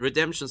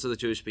redemptions of the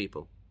Jewish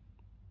people.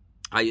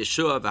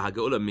 Yeshua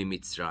v'Hageulah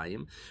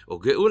miMitzrayim, or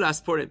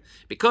Geulas Purim,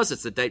 because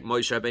it's the date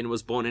Moshe Rabbeinu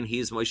was born and he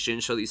is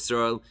Moshe Shel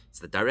Yisrael. It's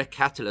the direct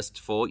catalyst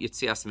for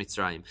Yetzias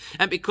Mitzrayim,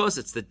 and because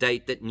it's the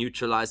date that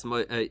neutralized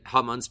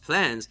Haman's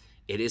plans,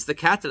 it is the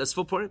catalyst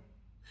for Purim.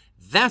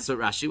 That's what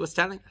Rashi was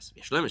telling us.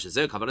 That's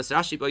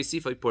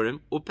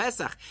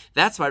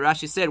why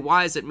Rashi said,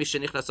 why is it Misha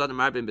Nichlas Adam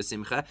Marbin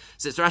B'Simcha?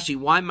 Says Rashi,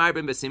 why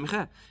Marbin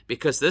B'Simcha?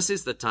 Because this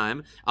is the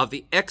time of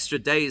the extra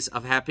days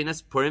of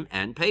happiness, Purim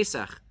and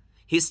Pesach.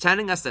 He's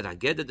telling us that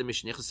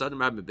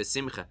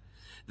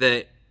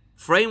the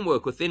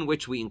framework within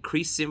which we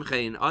increase simcha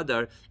in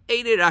Adar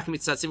is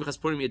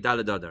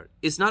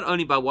not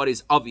only by what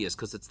is obvious,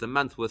 because it's the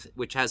month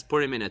which has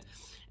Purim in it,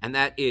 and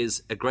that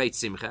is a great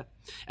simcha.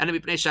 And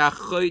rather,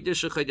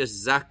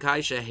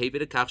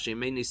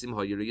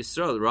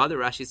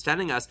 Rashi is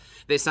telling us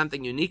there's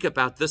something unique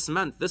about this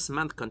month. This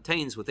month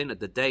contains within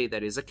it the day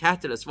that is a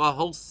catalyst for a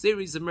whole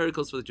series of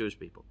miracles for the Jewish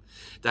people.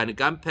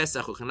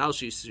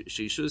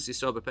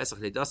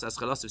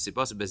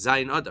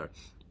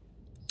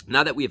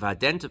 Now that we've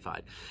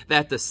identified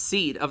that the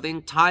seed of the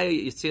entire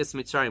Yetzias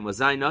Mitzrayim was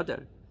Zayin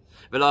Adar,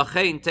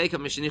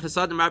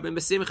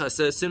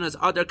 so as soon as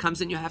Adar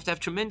comes in, you have to have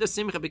tremendous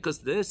simcha, because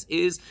this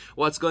is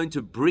what's going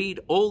to breed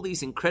all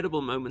these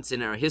incredible moments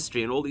in our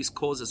history and all these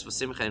causes for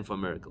simcha and for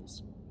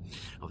miracles.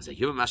 That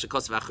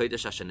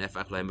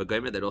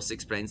also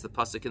explains the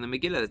pasuk in the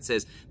Megillah that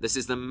says this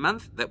is the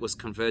month that was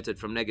converted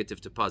from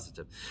negative to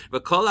positive.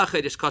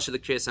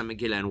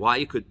 And why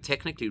you could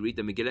technically read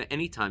the Megillah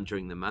anytime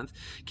during the month,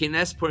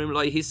 because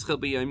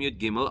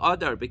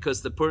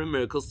the Purim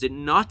miracles did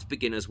not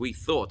begin as we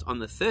thought on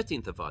the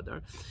 13th of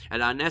Adar.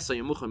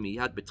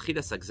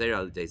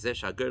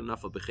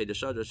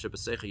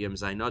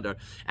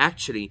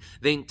 Actually,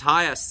 the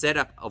entire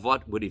setup of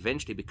what would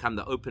eventually become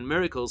the open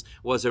miracles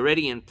was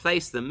already in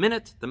place the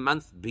minute the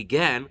month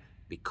began,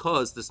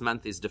 because this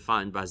month is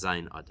defined by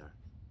Zayin Adar.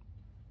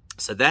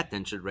 So that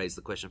then should raise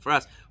the question for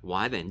us,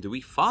 why then do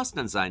we fast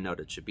on Zayin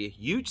Adar? It should be a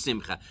huge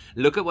simcha.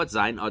 Look at what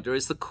Zayin Adar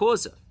is the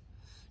cause of.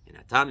 In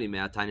Atamli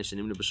Me'atayna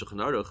Shenimnu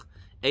B'Shulchan Aruch,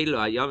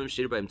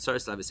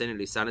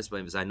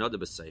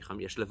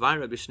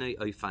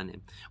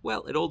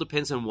 well, it all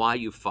depends on why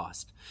you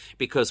fast.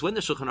 Because when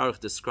the Shulchan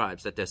Aruch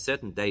describes that there are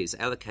certain days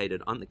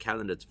allocated on the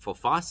calendar for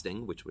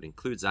fasting, which would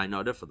include Zayin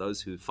Adar for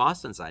those who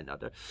fast on Zayin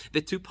Adar,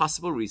 there are two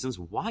possible reasons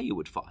why you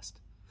would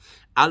fast.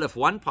 Aleph,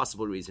 one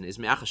possible reason is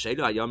these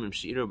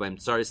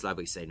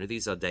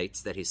are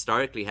dates that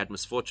historically had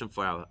misfortune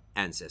for our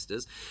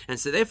ancestors, and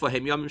so therefore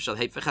these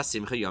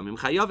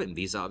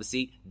are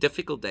obviously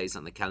difficult days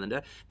on the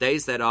calendar,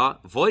 days that are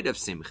void of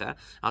simcha.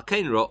 So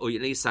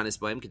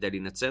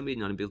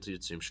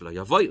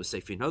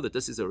if you know that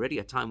this is already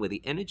a time where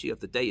the energy of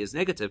the day is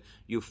negative,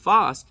 you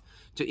fast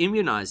to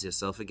immunize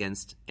yourself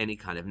against any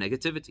kind of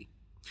negativity.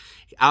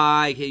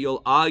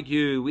 You'll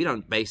argue we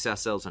don't base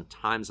ourselves on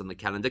times on the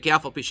calendar.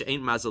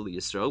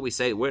 We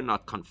say we're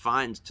not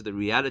confined to the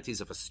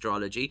realities of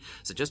astrology.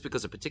 So just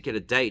because a particular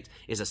date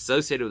is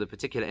associated with a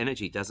particular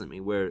energy doesn't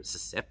mean we're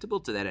susceptible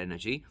to that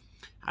energy.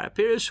 What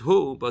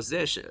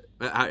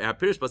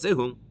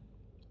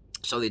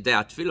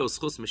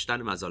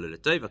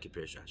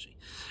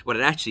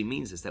it actually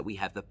means is that we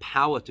have the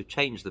power to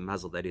change the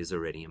mazal that is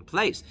already in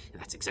place. And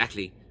that's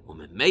exactly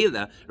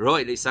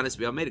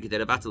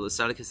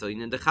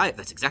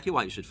that's exactly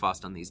why you should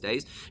fast on these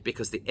days,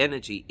 because the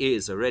energy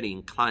is already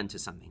inclined to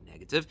something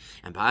negative,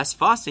 and by us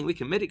fasting we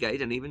can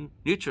mitigate and even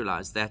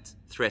neutralize that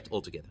threat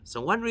altogether.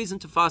 So one reason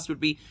to fast would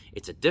be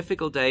it's a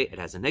difficult day, it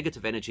has a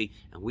negative energy,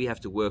 and we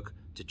have to work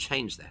to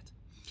change that.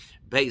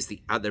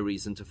 The other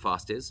reason to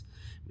fast is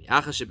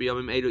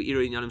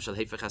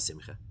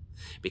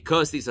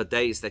because these are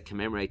days that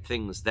commemorate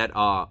things that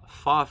are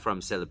far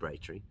from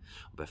celebratory,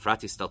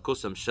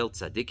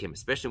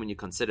 especially when you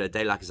consider a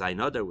day like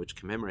Zayin Adar, which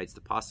commemorates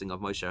the passing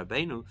of Moshe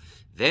Rabbeinu,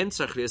 then as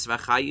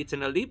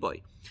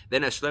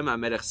Shlomo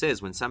HaMelech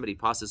says, when somebody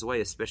passes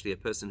away, especially a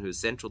person who is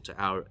central to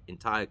our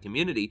entire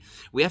community,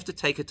 we have to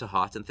take it to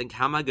heart and think,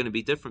 how am I going to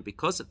be different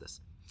because of this?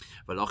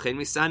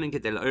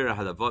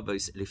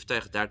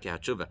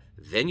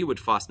 Then you would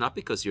fast not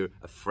because you're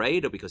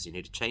afraid or because you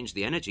need to change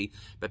the energy,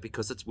 but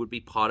because it would be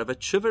part of a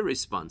tshuva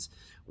response.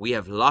 We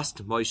have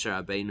lost Moshe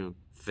Rabbeinu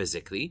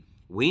physically.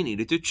 We need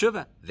to do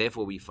tshuva.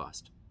 Therefore we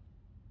fast.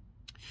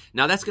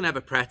 Now that's going to have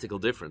a practical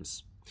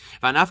difference.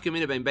 Now the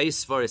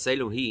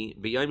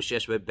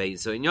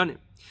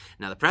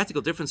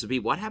practical difference would be,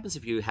 what happens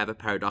if you have a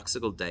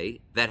paradoxical day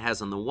that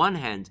has on the one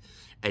hand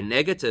a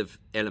negative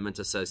element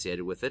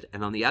associated with it,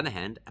 and on the other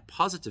hand a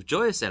positive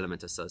joyous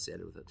element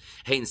associated with it.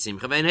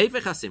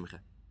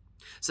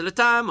 So the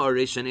time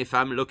orishan, if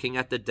I'm looking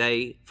at the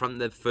day from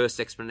the first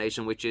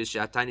explanation, which is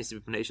if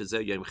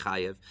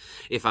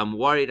I'm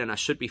worried and I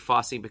should be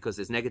fasting because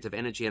there's negative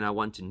energy and I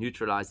want to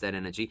neutralize that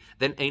energy,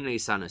 then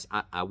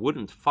I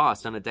wouldn't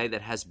fast on a day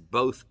that has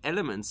both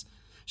elements,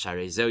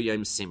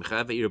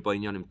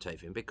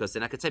 because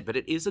then I could say, but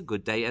it is a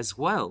good day as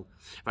well.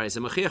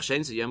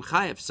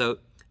 So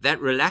that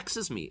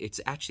relaxes me.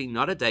 It's actually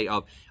not a day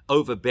of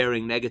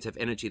overbearing negative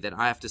energy that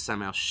I have to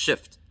somehow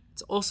shift.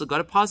 It's also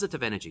got a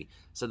positive energy.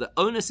 So the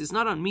onus is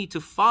not on me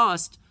to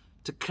fast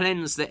to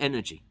cleanse the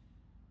energy.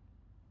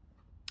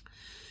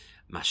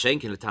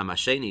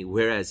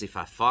 Whereas if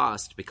I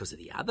fast because of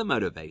the other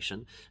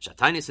motivation,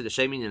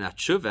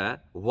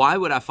 why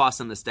would I fast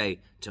on this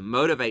day? To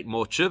motivate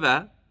more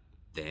tshuva?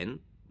 Then,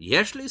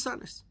 yesh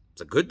lisanis.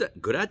 It's a good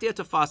idea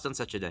to fast on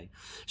such a day.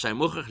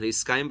 And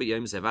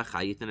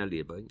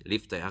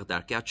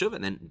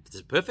then it's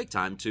a perfect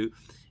time to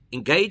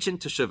engage in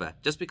teshuvah.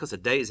 Just because a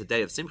day is a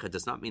day of simcha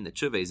does not mean that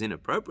teshuvah is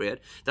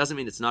inappropriate. Doesn't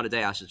mean it's not a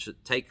day I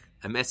should take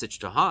a message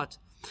to heart.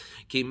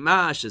 The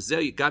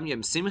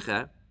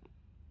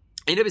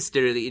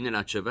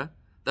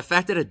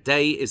fact that a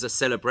day is a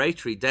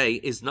celebratory day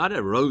is not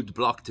a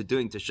roadblock to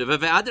doing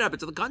teshuvah.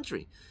 To the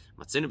contrary.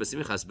 Look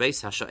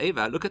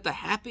at the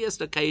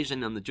happiest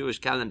occasion on the Jewish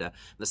calendar,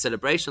 the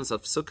celebrations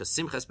of Sukkot,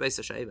 Simchas Beis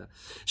HaShoeva.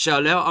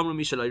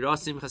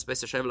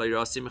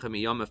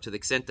 To the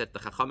extent that the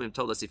Chachamim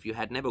told us if you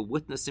had never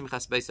witnessed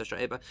Simchas Beis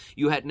HaShoeva,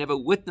 you had never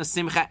witnessed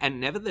Simcha, and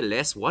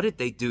nevertheless, what did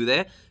they do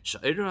there?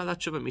 Look in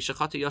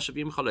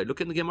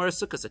the Gemara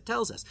Sukkot, it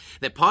tells us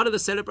that part of the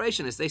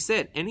celebration is they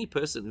said, any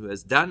person who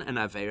has done an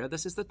Aveira,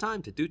 this is the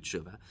time to do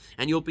Tshuva,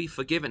 and you'll be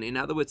forgiven. In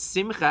other words,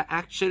 Simcha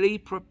actually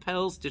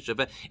propels to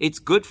Tshuva. It's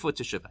good for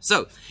teshuvah.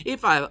 So,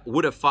 if I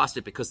would have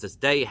fasted because this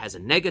day has a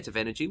negative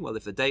energy, well,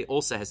 if the day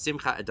also has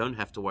simcha, I don't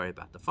have to worry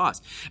about the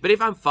fast. But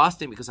if I'm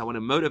fasting because I want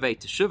to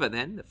motivate teshuvah,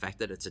 then the fact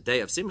that it's a day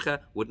of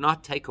simcha would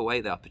not take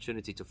away the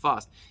opportunity to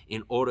fast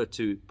in order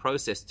to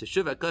process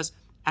teshuvah, because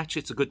actually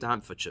it's a good time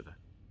for teshuvah.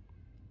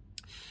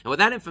 And with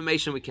that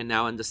information, we can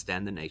now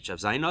understand the nature of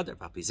Zayin Adar.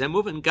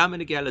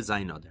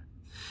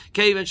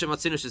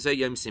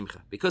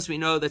 Because we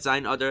know that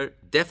Zayin Adar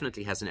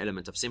definitely has an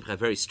element of simcha, a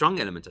very strong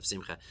element of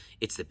simcha.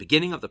 It's the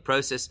beginning of the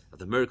process of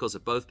the miracles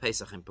of both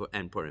Pesach and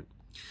Purim.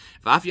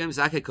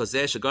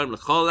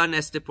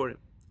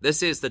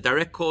 This is the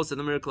direct cause of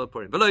the miracle of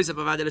Purim. This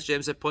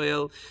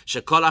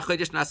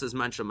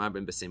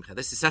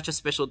is such a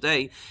special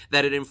day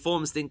that it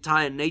informs the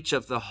entire nature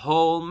of the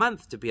whole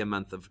month to be a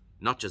month of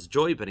not just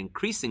joy, but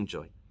increasing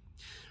joy.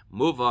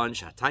 Move on.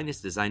 Then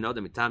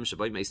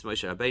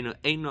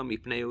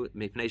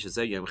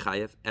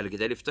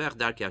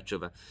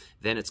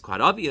it's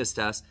quite obvious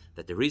to us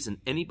that the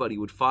reason anybody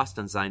would fast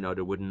on Zayin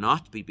Adar would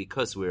not be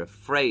because we're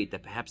afraid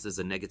that perhaps there's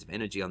a negative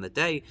energy on the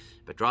day,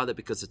 but rather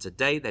because it's a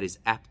day that is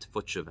apt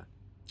for tshuva.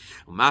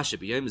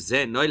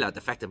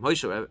 The fact that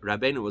Moshe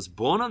Rabbeinu was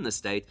born on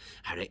this date,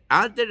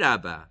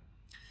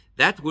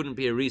 that wouldn't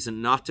be a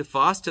reason not to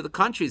fast. To the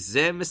contrary,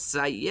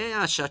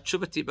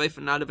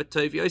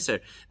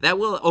 that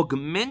will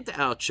augment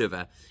our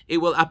tshuva. It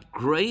will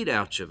upgrade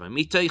our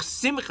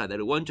tshuva. That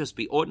it won't just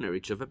be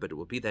ordinary tshuva, but it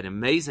will be that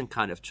amazing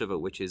kind of tshuva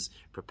which is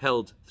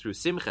propelled through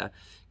simcha.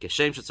 Just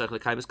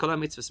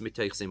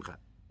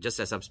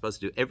as I'm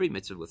supposed to do every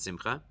mitzvah with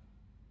simcha,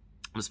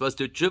 I'm supposed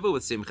to do tshuva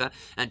with simcha,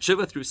 and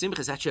tshuva through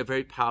simcha is actually a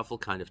very powerful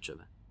kind of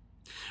tshuva.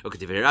 In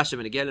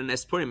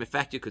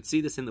fact, you could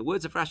see this in the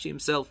words of Rashi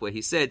himself, where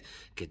he said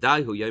that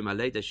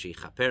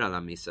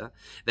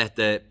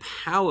the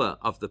power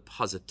of the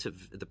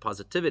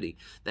positivity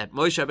that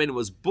Moshe Rabbeinu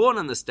was born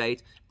on this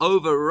date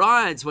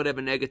overrides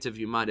whatever negative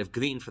you might have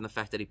gleaned from the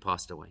fact that he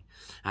passed away.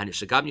 In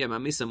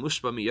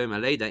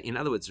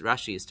other words,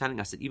 Rashi is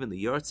telling us that even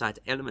the Yortzeit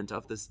element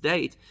of this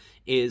date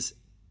is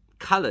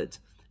colored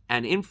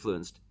and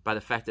influenced by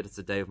the fact that it's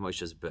the day of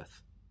Moshe's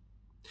birth.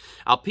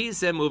 And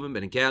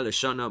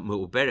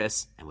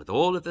with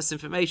all of this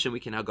information,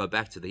 we can now go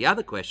back to the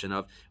other question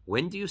of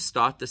when do you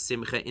start the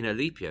simcha in a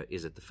leap year?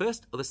 Is it the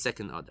first or the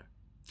second Adar?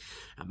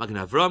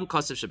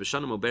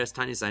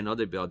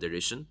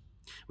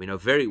 We know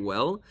very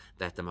well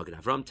that the Magen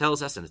Avram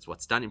tells us, and it's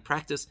what's done in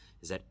practice,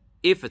 is that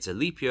if it's a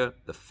leap year,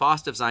 the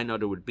fast of Zayin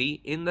Adar would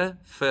be in the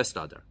first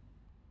Adar.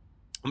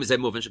 Which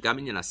logically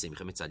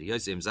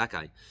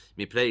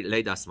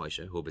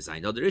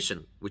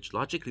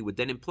would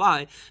then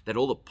imply that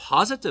all the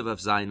positive of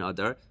Zayin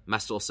Adar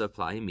must also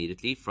apply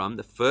immediately from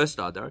the first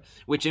Adar,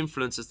 which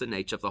influences the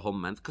nature of the whole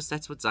month, because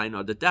that's what Zayin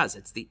Adar does.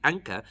 It's the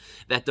anchor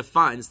that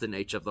defines the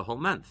nature of the whole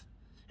month.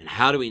 And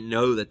how do we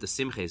know that the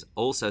simcha is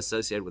also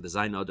associated with the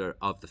Zayin Adar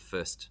of the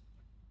first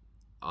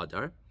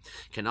Adar?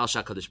 Because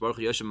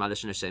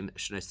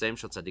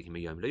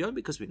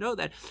we know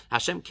that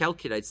Hashem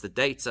calculates the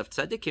dates of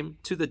tzaddikim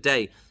to the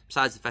day.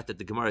 Besides the fact that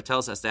the Gemara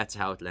tells us that's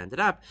how it landed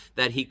up,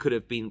 that he could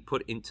have been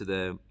put into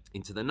the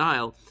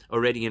Nile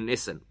already in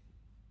Nisan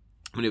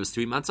when he was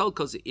 3 months old,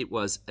 because it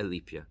was a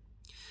leap year.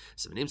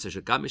 So therefore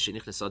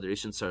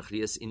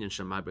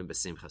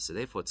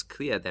it's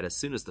clear that as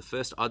soon as the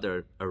first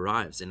Adar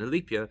arrives in a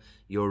leap year,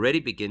 you already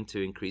begin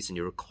to increase, and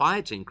you're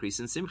required to increase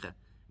in simcha.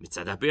 Based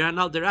on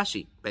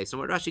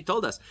what Rashi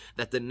told us,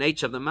 that the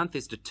nature of the month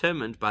is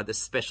determined by the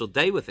special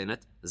day within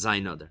it,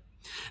 Zayin Adar.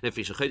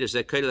 Because as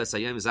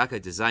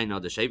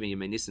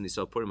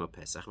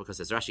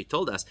Rashi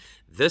told us,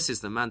 this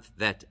is the month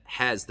that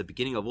has the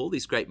beginning of all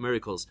these great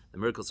miracles, the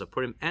miracles of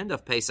Purim and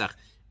of Pesach,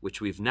 which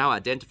we've now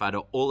identified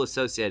are both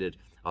associated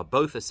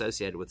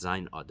with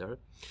Zayin Adar.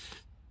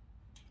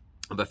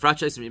 The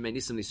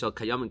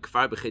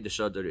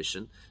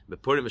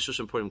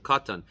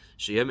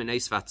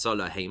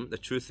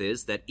truth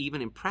is that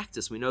even in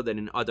practice, we know that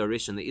in Adar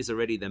Rishon there is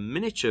already the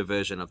miniature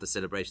version of the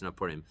celebration of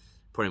Purim,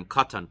 Purim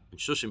Katan and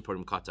Shushim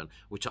Purim Katan,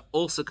 which are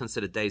also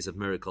considered days of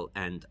miracle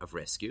and of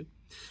rescue.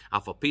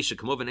 And of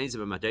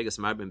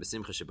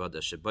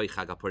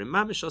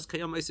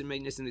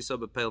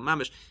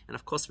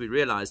course we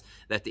realize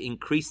that the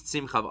increased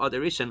Simcha of Adar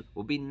Rishon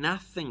will be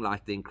nothing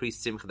like the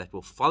increased Simcha that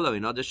will follow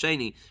in Adar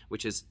Sheni,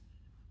 which is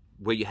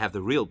where you have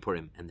the real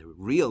Purim and the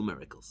real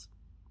miracles.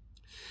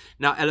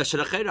 Now, the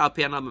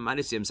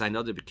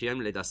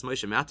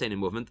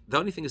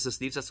only thing is this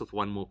leaves us with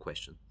one more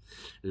question.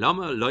 Back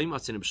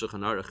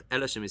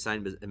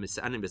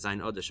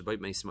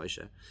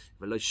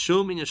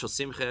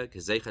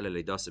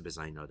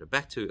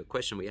to a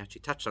question we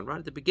actually touched on right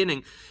at the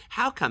beginning.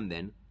 How come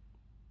then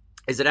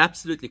is it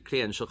absolutely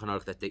clear in Shulchan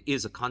Aruch that there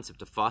is a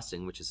concept of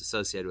fasting which is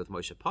associated with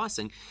Moshe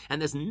passing, and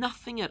there's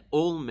nothing at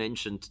all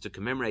mentioned to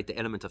commemorate the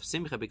element of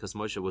Simcha because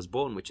Moshe was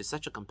born, which is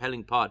such a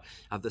compelling part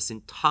of this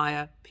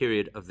entire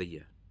period of the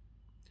year?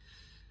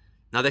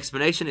 Now the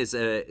explanation is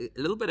a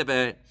little bit of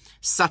a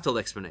subtle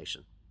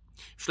explanation.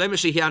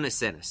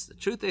 The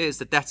truth is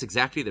that that's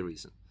exactly the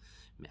reason.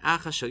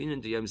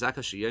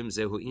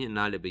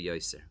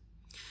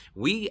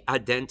 We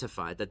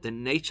identify that the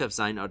nature of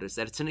Zayin Adar is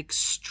that it's an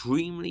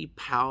extremely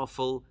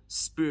powerful,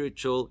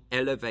 spiritual,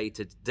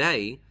 elevated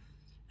day,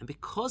 and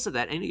because of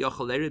that,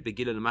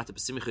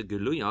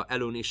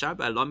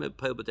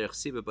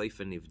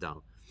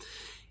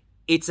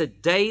 it's a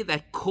day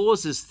that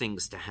causes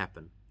things to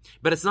happen.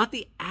 But it's not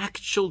the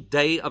actual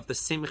day of the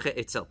Simcha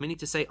itself. Meaning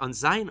to say, on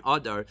Zayin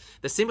Adar,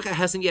 the Simcha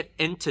hasn't yet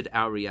entered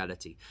our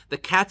reality. The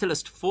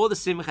catalyst for the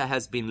Simcha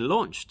has been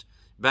launched.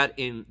 But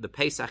in the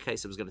Pesach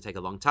case, it was going to take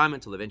a long time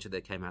until eventually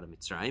they came out of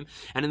Mitzrayim.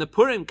 And in the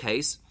Purim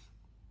case,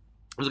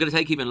 it was going to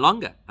take even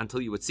longer until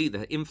you would see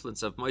the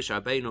influence of Moshe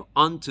Rabbeinu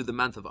onto the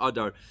month of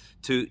Adar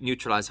to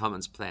neutralize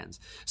Haman's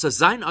plans. So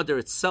Zayin Adar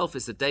itself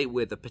is the day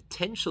where the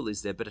potential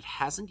is there, but it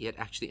hasn't yet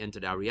actually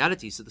entered our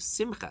reality. So the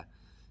Simcha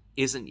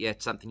isn't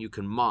yet something you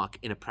can mark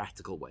in a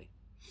practical way.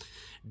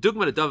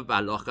 Dugma L'Dov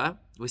Ba'alocha,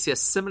 we see a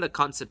similar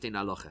concept in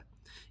Alocha.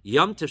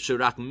 Yom Tov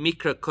Shurak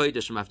Mikra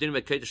Kodesh Mavdin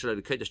Kodesh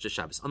Kodesh to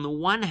Shabbos. On the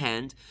one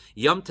hand,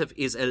 Yom Tov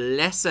is a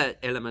lesser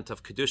element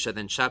of Kedusha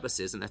than Shabbos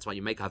is, and that's why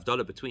you make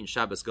Havdalah between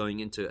Shabbos going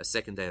into a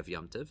second day of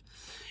Yom Tov.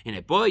 And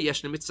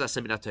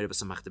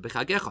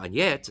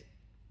yet,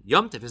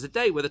 Yom Tov is a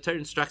day where the Torah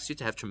instructs you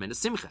to have tremendous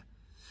Simcha.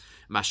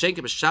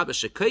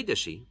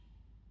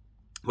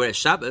 Whereas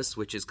Shabbos,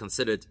 which is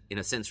considered, in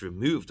a sense,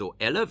 removed or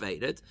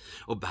elevated,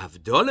 or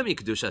b'havdolah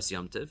mikedushas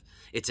Yom Tov,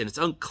 it's in its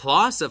own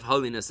class of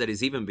holiness that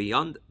is even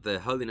beyond the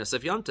holiness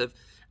of Yom Tov,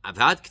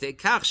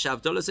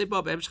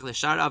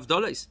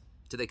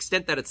 to the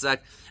extent that it's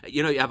like,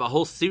 you have a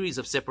whole series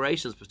of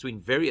separations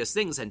between various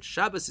things, and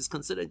Shabbos is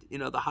considered,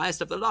 the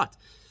highest of the lot.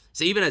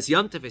 So even as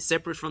Yom Tov is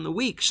separate from the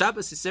week,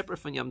 Shabbos is separate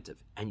from Yom Tov.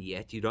 And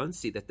yet you don't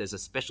see that there's a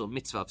special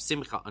mitzvah of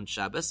Simcha on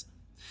Shabbos.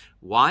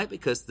 Why?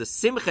 Because the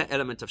Simcha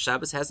element of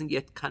Shabbos hasn't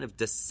yet kind of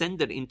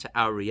descended into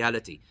our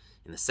reality.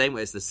 In the same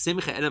way as the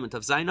Simcha element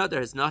of Zayin Adar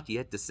has not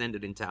yet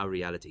descended into our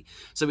reality.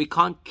 So we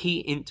can't key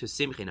into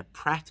Simcha in a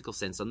practical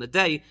sense on the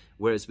day,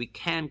 whereas we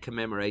can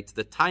commemorate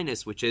the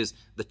Tainus, which is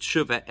the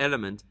Tshuva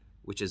element,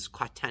 which is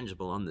quite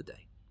tangible on the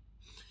day.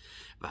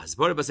 We'll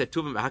understand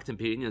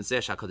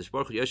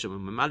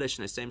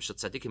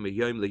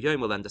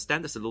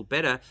this a little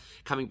better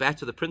coming back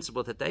to the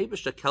principle that the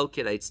Eibishter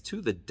calculates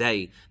to the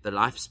day the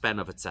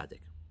lifespan of a tzaddik.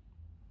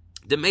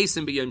 The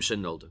Mesim b'yom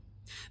shenoldu,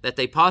 that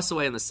they pass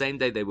away on the same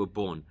day they were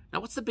born.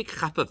 Now what's the big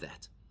chap of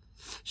that?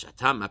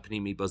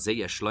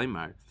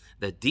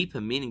 The deeper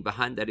meaning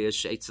behind that is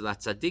she'etzel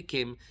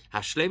tzaddikim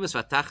hashlemus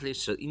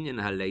v'tachlis shel inyan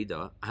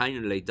haleida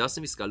hainu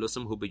leidasim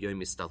iskalusam hu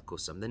b'yom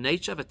istalkusam. The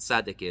nature of a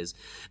tzaddik is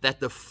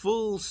that the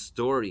full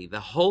story,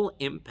 the whole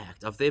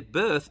impact of their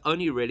birth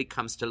only really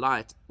comes to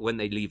light when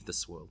they leave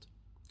this world.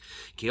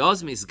 As the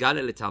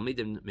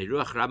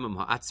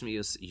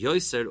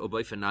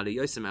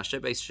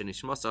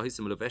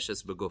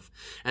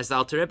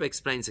Alter Rebbe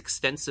explains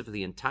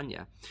extensively in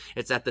Tanya,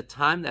 it's at the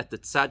time that the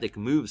tzaddik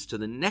moves to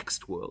the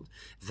next world,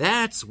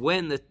 that's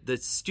when the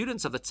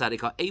students of the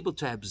tzaddik are able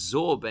to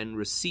absorb and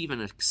receive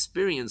and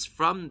experience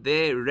from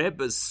their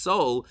Rebbe's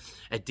soul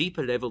a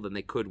deeper level than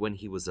they could when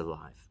he was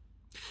alive.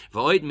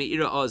 Not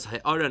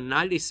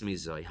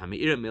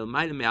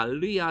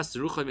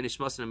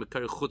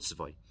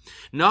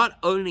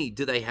only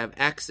do they have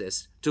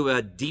access to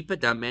a deeper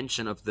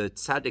dimension of the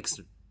tzaddik's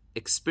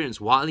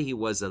experience while he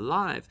was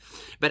alive,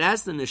 but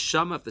as the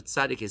neshama of the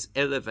tzaddik is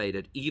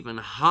elevated even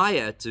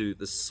higher to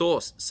the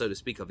source, so to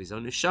speak, of his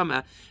own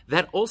neshama,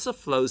 that also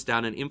flows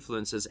down and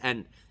influences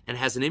and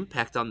has an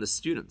impact on the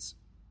students.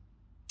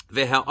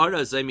 And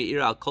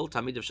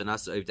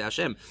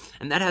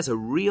that has a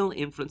real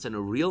influence and a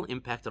real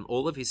impact on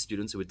all of his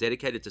students who are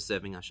dedicated to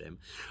serving Hashem.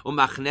 And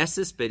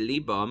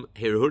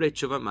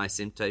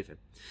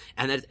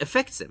it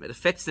affects them. It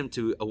affects them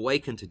to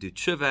awaken, to do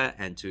tshuva,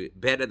 and to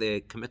better their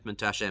commitment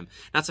to Hashem.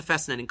 Now, it's a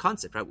fascinating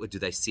concept, right? Do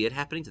they see it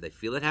happening? Do they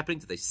feel it happening?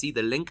 Do they see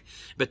the link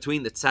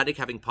between the tzaddik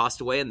having passed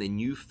away and their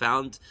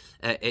newfound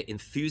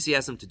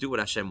enthusiasm to do what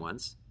Hashem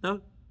wants? No.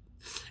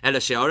 Ela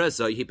she'ara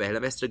zohi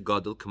be'elav Esther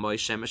gadol k'moi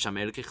shemesh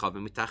hamelech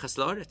yichavim mitachas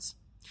la'aretz.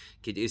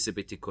 Kid isa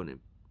b'tikunim.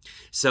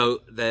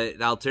 So the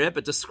Alter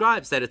Rebbe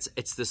describes that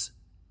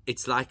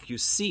it's like you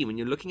see when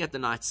you're looking at the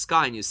night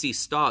sky and you see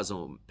stars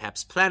or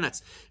perhaps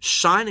planets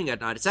shining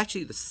at night. It's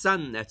actually the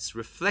sun that's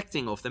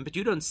reflecting off them, but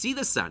you don't see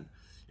the sun,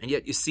 and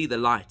yet you see the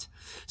light.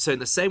 So in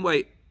the same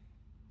way,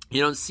 you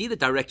don't see the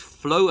direct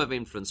flow of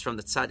influence from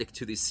the tzaddik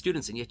to these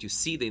students, and yet you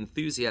see the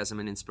enthusiasm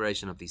and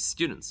inspiration of these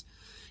students.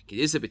 Like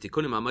the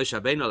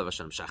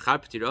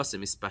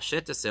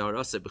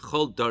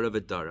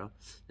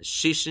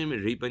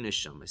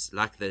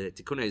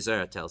Tikkun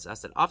Ezra tells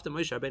us that after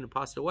Moshe Rabbeinu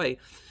passed away,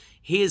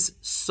 his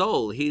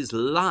soul, his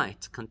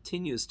light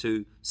continues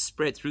to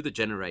spread through the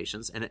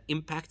generations and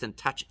impact and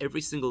touch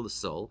every single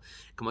soul.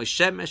 And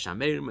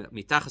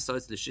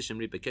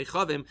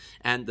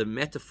the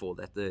metaphor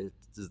that the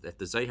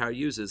Zohar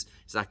uses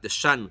is like the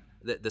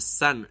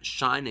sun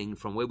shining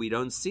from where we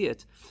don't see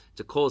it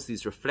to cause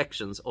these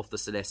reflections of the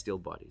celestial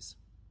bodies.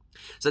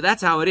 So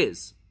that's how it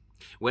is.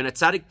 When a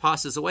tzaddik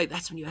passes away,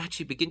 that's when you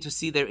actually begin to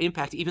see their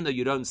impact, even though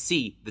you don't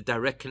see the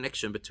direct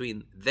connection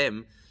between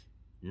them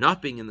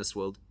not being in this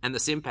world and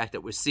this impact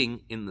that we're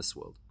seeing in this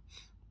world.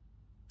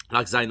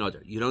 Like Zayin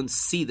Oder, you don't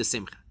see the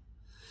simcha.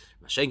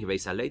 But when a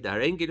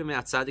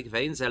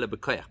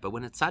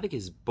tzaddik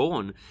is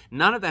born,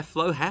 none of that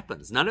flow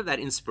happens. None of that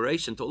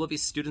inspiration to all of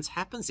his students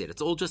happens yet.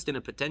 It's all just in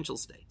a potential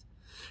state.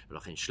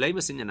 That's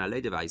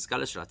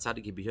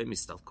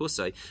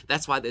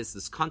why there's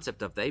this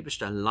concept of the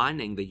Eibishter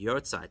aligning the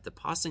Yortzeit, the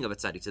passing of a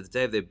tzaddik to the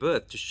day of their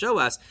birth, to show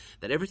us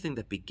that everything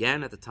that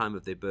began at the time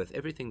of their birth,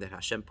 everything that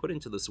Hashem put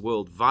into this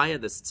world via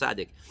this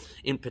tzaddik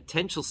in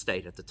potential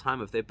state at the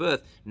time of their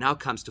birth, now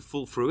comes to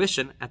full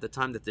fruition at the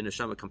time that the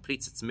neshama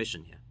completes its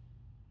mission here.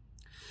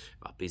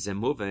 That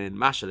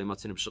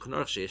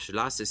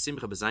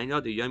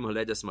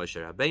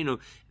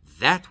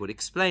would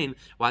explain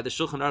why the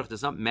Shulchan Aruch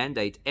does not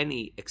mandate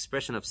any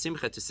expression of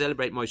simcha to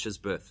celebrate Moshe's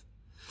birth.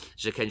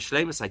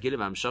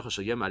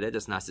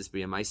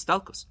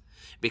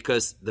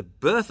 Because the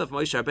birth of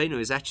Moshe Rabbeinu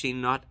is actually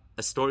not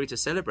a story to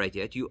celebrate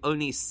yet. You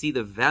only see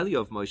the value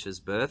of Moshe's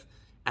birth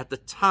at the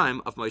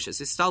time of Moshe's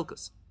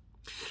histalkus.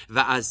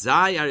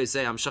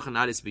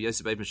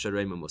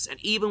 And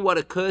even what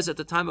occurs at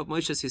the time of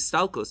Moshe's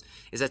histalkus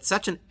is at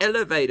such an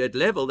elevated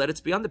level that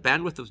it's beyond the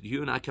bandwidth of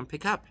you and I can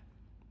pick up.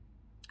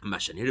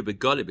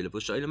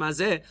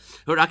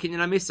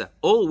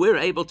 All we're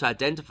able to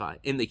identify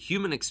in the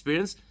human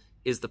experience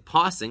is the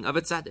passing of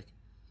a tzaddik.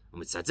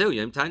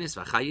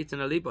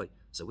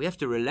 So we have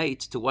to relate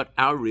to what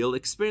our real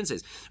experience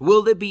is.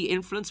 Will there be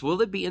influence? Will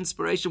there be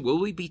inspiration? Will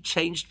we be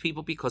changed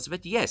people because of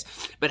it? Yes.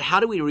 But how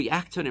do we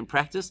react to it in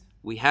practice?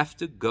 We have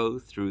to go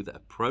through the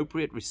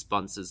appropriate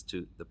responses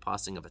to the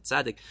passing of a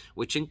tzaddik,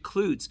 which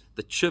includes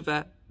the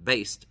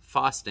tshuva-based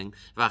fasting.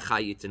 And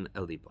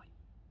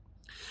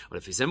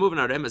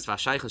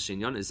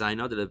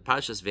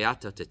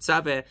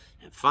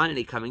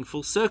finally coming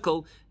full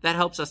circle, that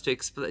helps us to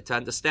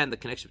understand the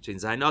connection between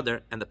Zayin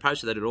Oder and the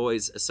parsha that it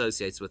always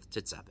associates with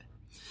Tetzaveh.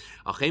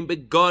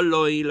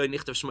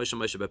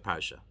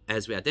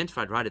 As we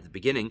identified right at the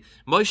beginning,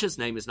 Moshe's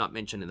name is not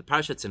mentioned in the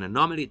parsha. It's an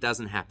anomaly, it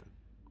doesn't happen.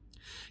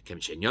 And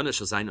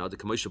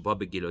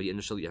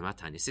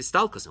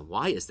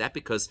why is that?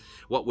 Because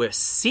what we're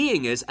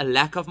seeing is a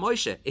lack of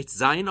Moshe. It's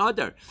Zayin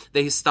Oder,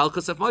 the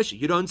histalkus of Moshe.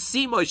 You don't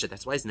see Moshe.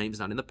 That's why his name is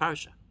not in the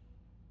parasha.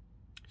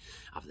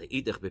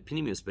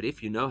 But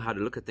if you know how to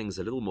look at things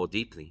a little more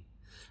deeply,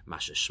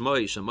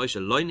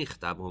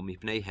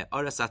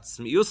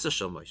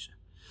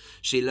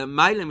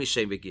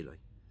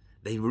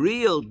 the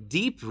real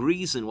deep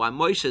reason why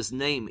Moshe's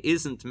name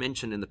isn't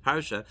mentioned in the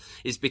parasha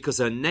is because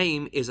her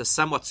name is a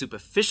somewhat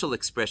superficial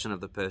expression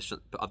of the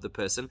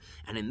person,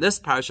 and in this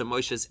parasha,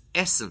 Moshe's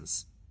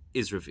essence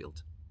is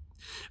revealed.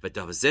 That's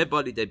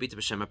alluded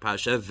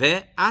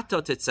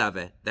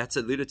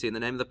to in the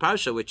name of the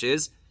parasha, which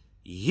is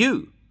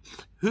you.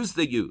 Who's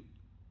the you?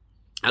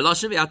 When a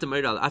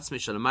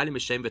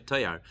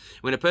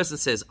person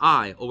says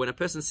I, or when a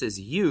person says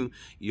you,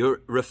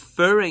 you're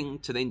referring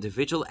to the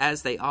individual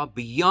as they are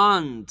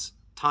beyond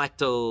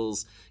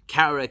titles,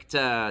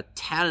 character,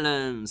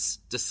 talents,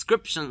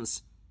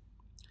 descriptions.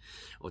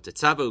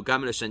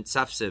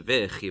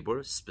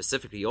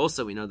 Specifically,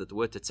 also we know that the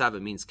word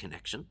tetzaveh means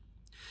connection.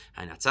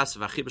 So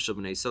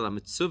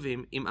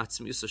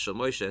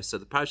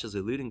the parasha is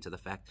alluding to the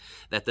fact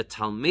that the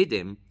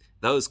Talmidim,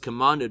 those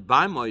commanded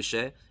by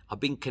Moshe, are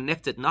being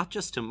connected not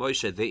just to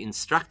Moshe, the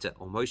instructor,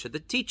 or Moshe, the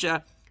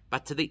teacher,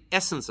 but to the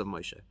essence of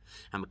Moshe.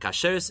 And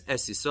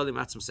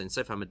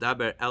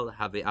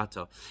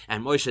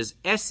Moshe's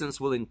essence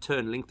will in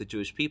turn link the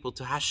Jewish people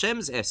to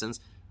Hashem's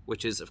essence,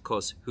 which is, of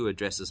course, who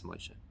addresses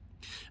Moshe.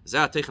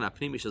 That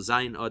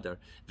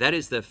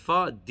is the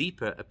far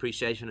deeper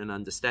appreciation and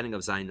understanding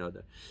of Zayin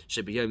Oder.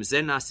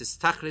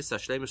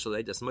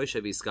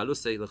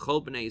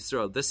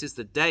 This is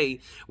the day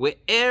where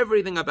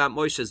everything about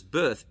Moshe's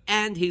birth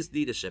and his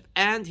leadership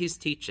and his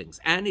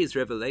teachings and his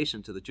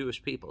revelation to the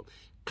Jewish people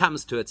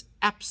comes to its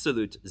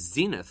absolute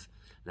zenith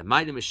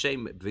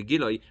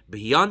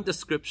beyond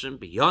description,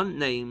 beyond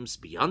names,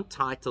 beyond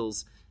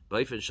titles,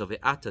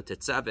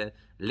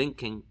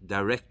 linking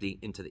directly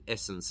into the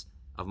essence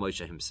of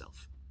Moshe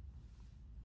himself.